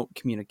like remote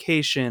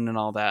communication and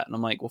all that. And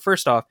I'm like, well,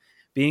 first off,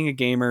 being a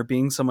gamer,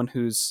 being someone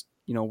who's,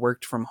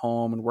 worked from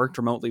home and worked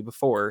remotely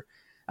before,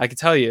 I can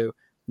tell you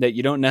that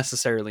you don't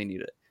necessarily need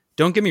it.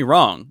 Don't get me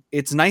wrong.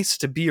 It's nice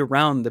to be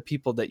around the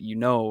people that you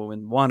know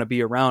and want to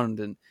be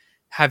around, and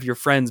have your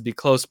friends be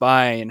close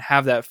by and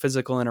have that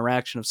physical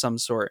interaction of some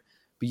sort,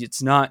 but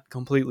it's not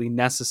completely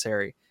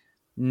necessary.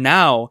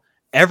 Now,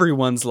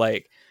 everyone's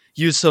like,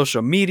 use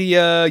social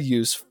media,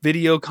 use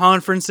video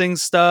conferencing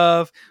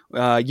stuff.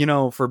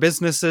 For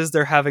businesses,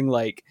 they're having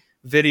like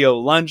video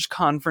lunch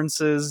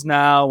conferences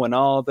now and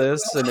all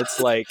this. And it's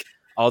like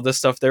all the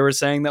stuff they were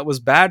saying that was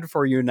bad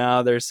for you,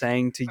 now they're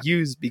saying to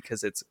use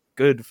because it's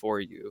good for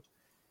you.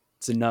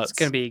 It's nuts. It's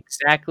going to be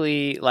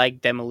exactly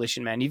like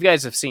Demolition Man. You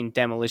guys have seen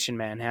Demolition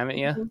Man, haven't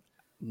you?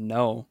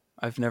 No,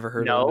 I've never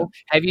heard of it.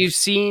 Have you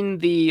seen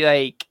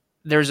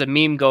there's a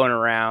meme going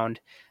around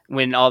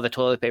when all the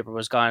toilet paper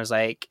was gone. It's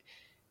like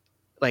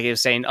it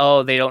was saying,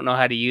 oh, they don't know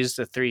how to use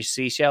the 3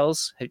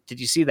 seashells. Did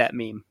you see that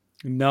meme?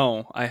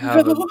 No, I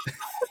haven't.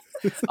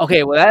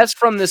 Okay, well, that's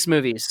from this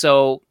movie.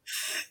 So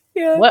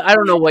I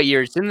don't know what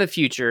year. It's in the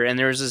future, and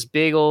there was this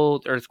big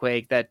old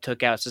earthquake that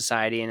took out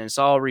society, and it's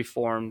all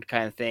reformed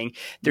kind of thing.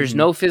 There's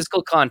no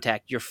physical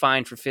contact. You're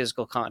fine for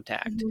physical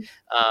contact.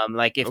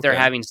 Like if they're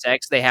having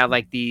sex, they have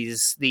like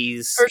these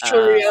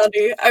virtual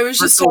reality. I was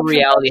just virtual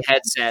reality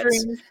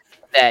headsets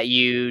that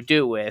you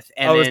do with,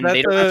 and then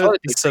they don't have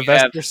the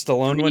Sylvester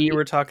Stallone one you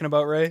were talking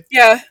about, right?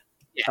 Yeah.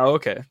 Oh,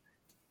 okay.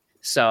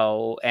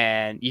 So,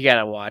 and you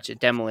gotta watch it,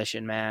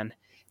 Demolition Man,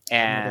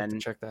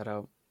 and check that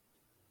out.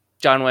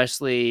 John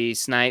Wesley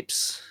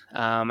Snipes.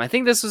 I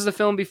think this was the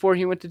film before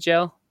he went to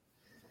jail.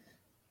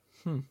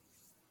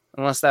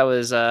 Unless that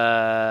was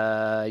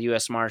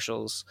U.S.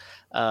 Marshals.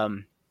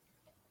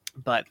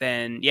 But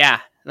then,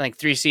 like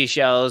 3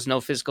 seashells,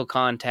 no physical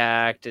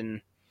contact,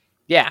 and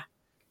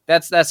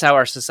that's how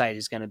our society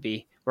is going to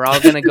be. We're all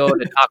going to go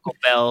to Taco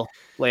Bell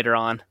later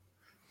on.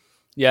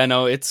 Yeah,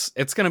 no, it's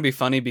going to be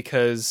funny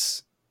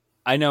because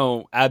I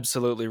know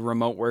absolutely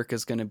remote work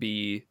is going to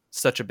be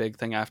such a big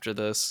thing after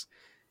this.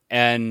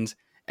 And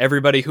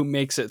everybody who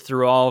makes it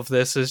through all of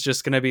this is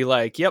just going to be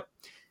like, yep,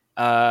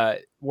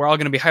 we're all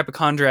going to be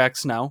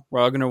hypochondriacs now. We're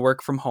all going to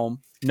work from home.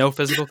 No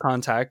physical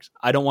contact.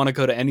 I don't want to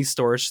go to any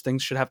stores.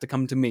 Things should have to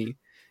come to me.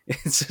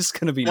 It's just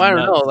going to be Well, I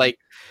don't know. nuts. Like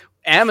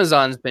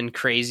Amazon's been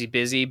crazy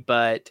busy,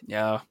 but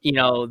Yeah.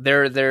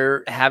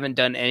 they're haven't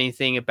done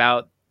anything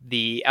about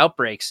the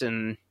outbreaks,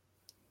 and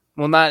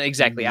well, not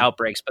exactly Mhm.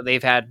 outbreaks, but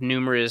they've had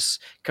numerous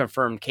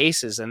confirmed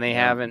cases, and they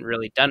Yeah. haven't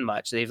really done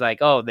much. They've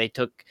they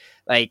took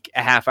like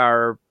a half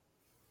hour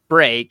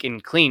break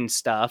and cleaned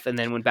stuff, and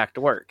then went back to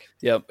work.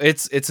 Yep.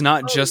 It's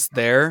not just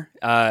there.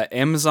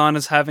 Amazon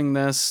is having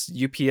this.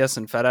 UPS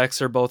and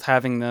FedEx are both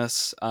having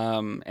this.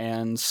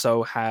 And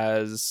so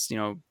has,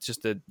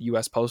 just the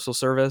U.S. Postal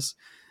Service.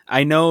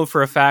 I know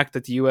for a fact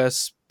that the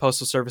U.S.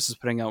 Postal Service is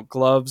putting out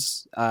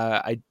gloves.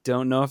 I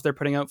don't know if they're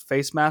putting out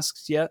face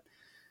masks yet.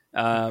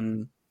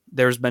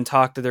 There's been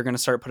talk that they're going to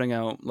start putting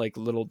out like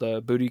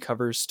the booty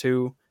covers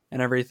too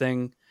and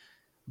everything.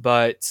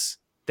 But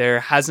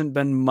there hasn't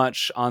been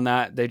much on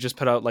that. They just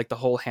put out like the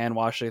whole hand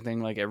washing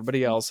thing like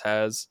everybody else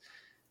has.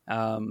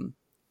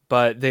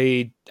 But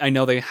I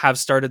know they have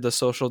started the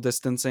social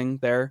distancing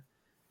there.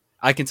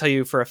 I can tell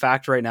you for a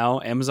fact right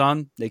now,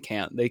 Amazon, they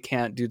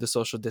can't do the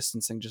social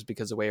distancing just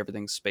because of the way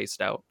everything's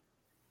spaced out.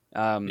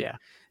 Yeah.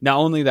 Not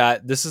only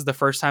that, this is the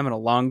first time in a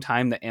long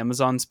time that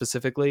Amazon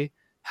specifically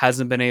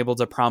hasn't been able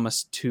to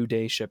promise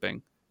 2-day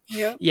shipping.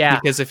 Yeah. Yeah.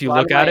 Because if you A lot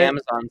look of my at it,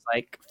 Amazon's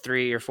like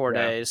 3 or 4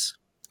 Yeah. days.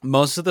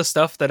 most of the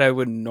stuff that I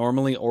would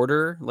normally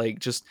order, like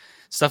just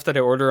stuff that I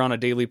order on a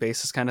daily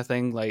basis kind of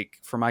thing, like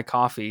for my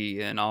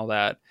coffee and all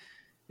that,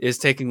 is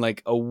taking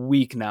like a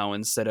week now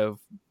instead of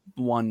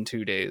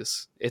 1-2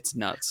 days. It's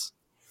nuts.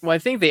 Well, I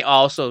think they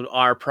also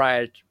are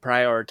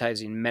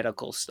prioritizing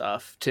medical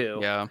stuff too.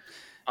 Yeah.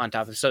 On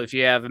top of so if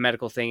you have a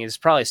medical thing, it's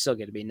probably still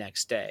going to be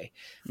next day.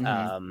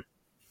 Mhm.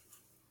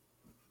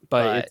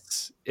 But But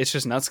it's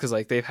just nuts because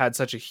like they've had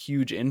such a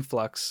huge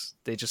influx.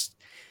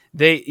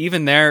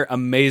 Even their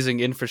amazing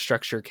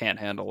infrastructure can't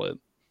handle it.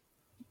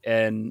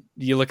 And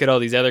you look at all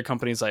these other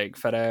companies like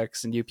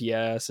FedEx and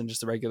UPS and just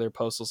the regular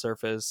postal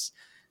service,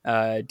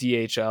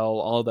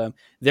 DHL, all of them,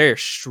 they're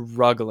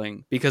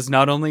struggling because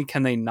not only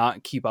can they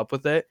not keep up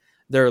with it,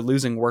 they're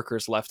losing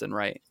workers left and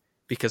right.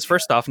 Because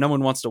first off, no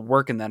one wants to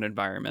work in that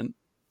environment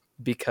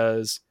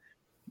because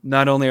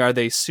not only are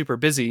they super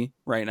busy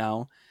right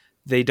now,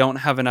 they don't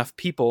have enough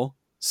people.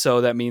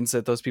 So that means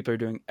that those people are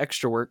doing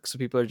extra work. So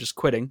people are just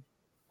quitting.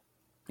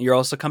 You're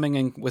also coming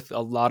in with a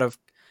lot of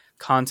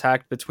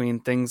contact between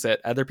things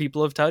that other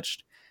people have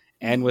touched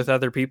and with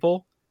other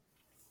people.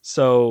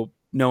 So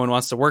no one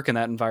wants to work in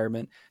that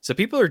environment. So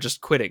people are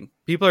just quitting.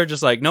 People are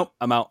just like, nope,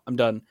 I'm out. I'm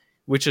done.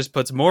 Which just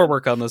puts more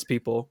work on those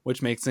people,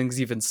 which makes things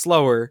even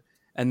slower.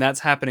 And that's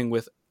happening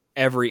with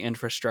every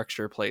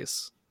infrastructure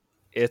place.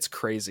 It's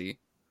crazy.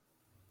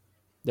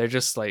 They're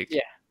just like,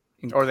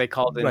 or they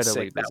called in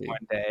incredibly sick that busy.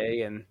 one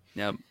day, and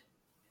Yep.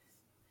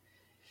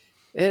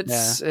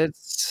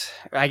 it's.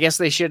 I guess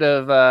they should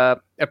have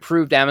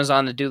approved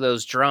Amazon to do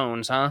those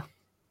drones, huh?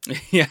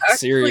 Yeah, Actually-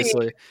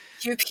 seriously.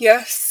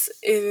 UPS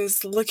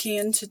is looking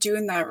into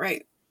doing that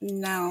right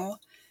now.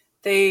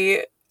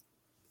 They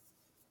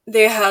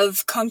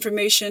have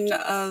confirmation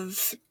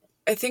of,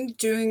 I think,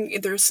 doing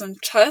either some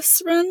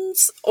test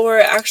runs or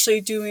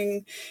actually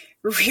doing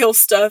real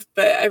stuff.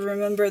 But I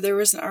remember there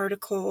was an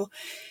article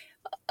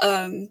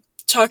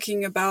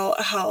talking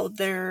about how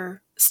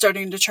they're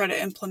starting to try to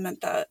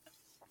implement that.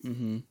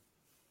 Mm-hmm.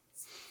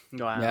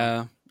 Wow.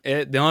 Yeah.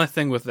 The only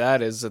thing with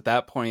that is at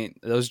that point,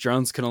 those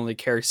drones can only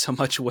carry so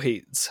much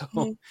weight. So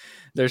Mhm.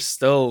 they're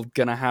still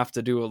going to have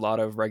to do a lot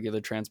of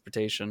regular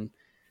transportation.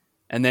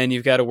 And then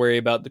you've got to worry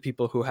about the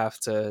people who have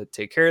to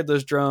take care of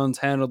those drones,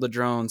 handle the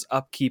drones,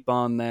 upkeep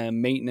on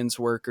them, maintenance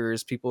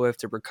workers, people who have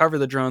to recover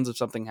the drones if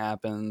something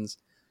happens.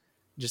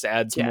 Just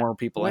adds Yeah. more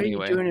people What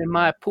anyway. are you doing in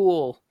my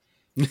pool?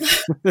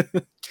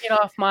 Get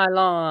off my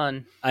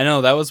lawn. I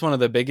know that was one of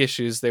the big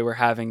issues they were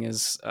having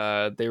is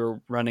they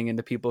were running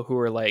into people who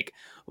were like,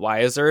 why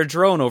is there a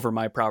drone over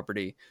my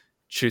property?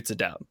 Shoots it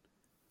down,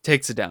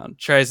 takes it down,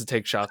 tries to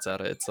take shots at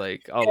it. It's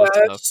like all this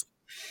stuff.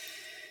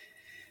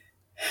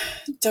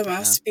 It's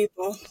dumbass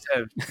people.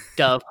 So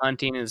dove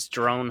hunting is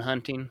drone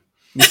hunting.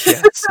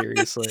 Yeah,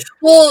 seriously.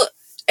 Well,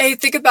 hey,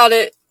 think about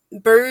it.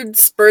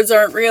 Birds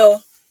aren't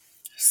real.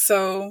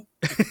 So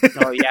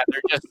Oh yeah,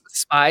 they're just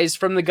spies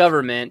from the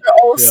government. they're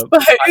all Yep.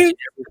 spies. Watching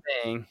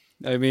everything.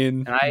 I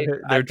mean, And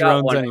they're I've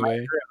got drones one in my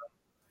anyway.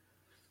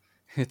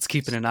 It's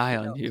keeping an eye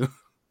on you.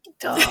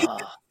 Duh.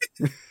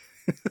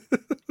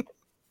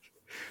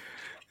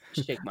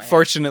 Shake my head.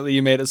 Fortunately,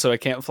 you made it so I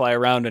can't fly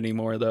around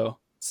anymore, though.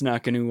 It's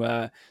not going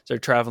to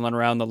start traveling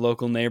around the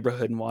local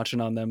neighborhood and watching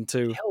on them,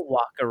 too. He'll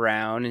walk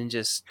around and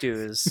just do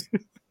his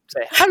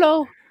say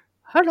hello.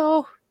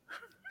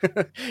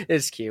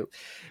 It's cute.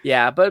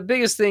 Yeah, but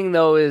biggest thing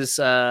though is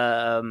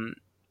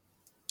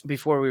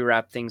before we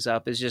wrap things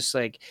up is just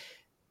like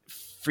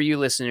for you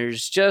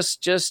listeners,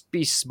 just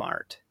be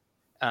smart.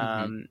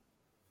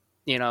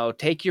 You know,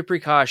 take your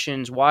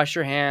precautions, wash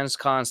your hands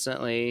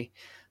constantly.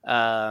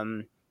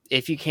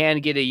 if you can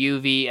get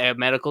a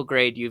medical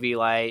grade UV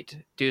light,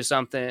 do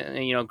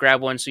something, grab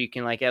one so you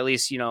can like at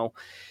least,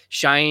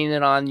 shine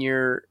it on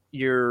your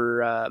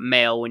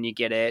mail when you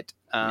get it.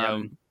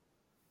 Hydrogen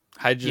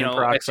As soon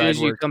peroxide as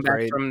you works come back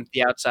great. from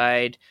the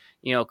outside,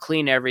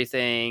 clean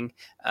everything,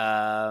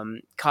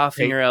 cough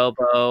in your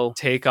elbow,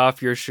 Take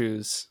off your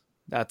shoes.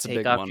 That's a take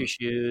big off one. your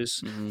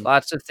shoes. Mhm.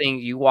 Lots of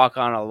things. You walk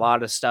on a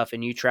lot of stuff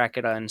and you track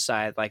it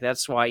inside. Like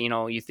that's why,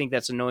 you think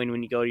that's annoying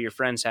when you go to your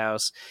friend's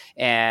house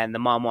and the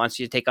mom wants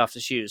you to take off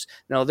the shoes.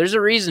 No, there's a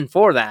reason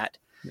for that.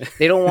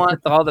 They don't want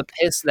all the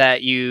piss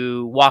that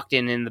you walked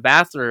in the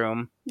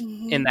bathroom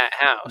in that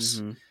house.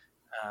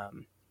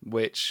 Mhm.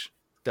 Which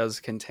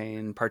does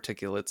contain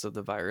particulates of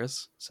the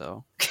virus.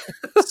 So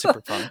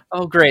super fun.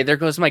 Oh, great. There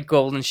goes my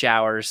golden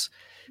showers.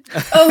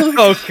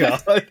 Oh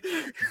God.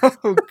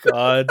 Oh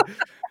God.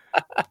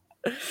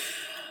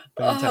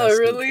 Oh,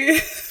 really?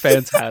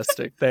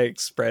 Fantastic.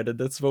 Thanks, Brandon.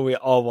 That's what we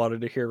all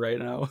wanted to hear right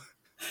now.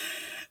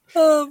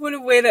 Oh, what a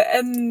way to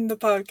end the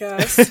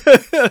podcast.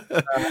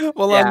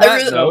 Well, Yeah. on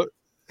that note,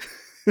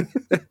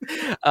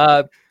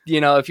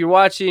 If you're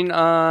watching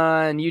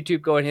on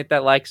YouTube, go and hit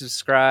that like,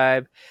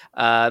 subscribe.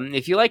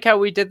 If you like how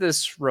we did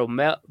this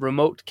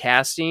remote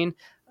casting,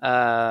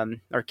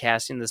 or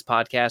casting this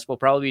podcast, we'll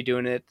probably be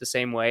doing it the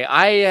same way.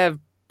 I have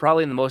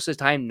probably the most of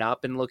the time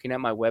not been looking at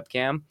my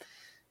webcam.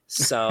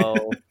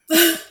 So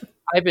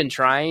I've been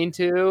trying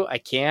to. I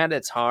can't.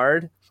 It's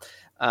hard.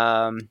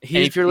 And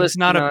if you're he's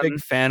not listening a big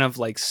fan of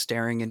like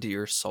staring into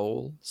your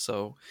soul,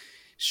 so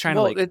he's trying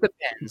well, to like it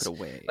depends. keep it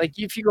away. Like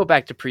if you go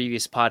back to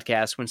previous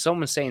podcasts, when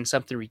someone's saying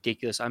something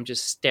ridiculous, I'm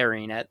just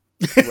staring at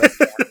the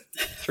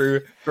webcam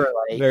True. for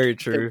like Very the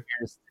true.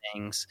 weirdest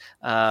things.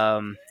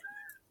 And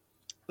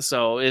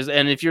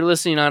if you're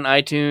listening on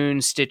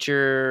iTunes,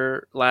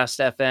 Stitcher, Last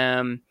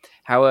FM,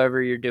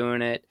 however you're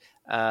doing it,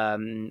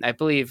 I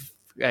believe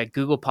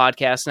Google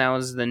Podcasts now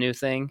is the new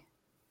thing.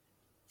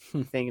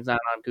 I think it's not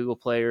on Google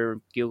Play or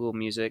Google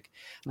Music.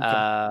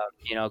 Okay.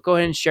 Go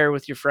ahead and share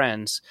with your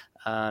friends.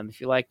 If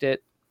you liked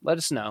it, let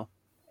us know.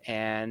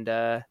 And,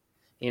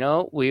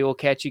 we will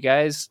catch you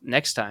guys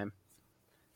next time.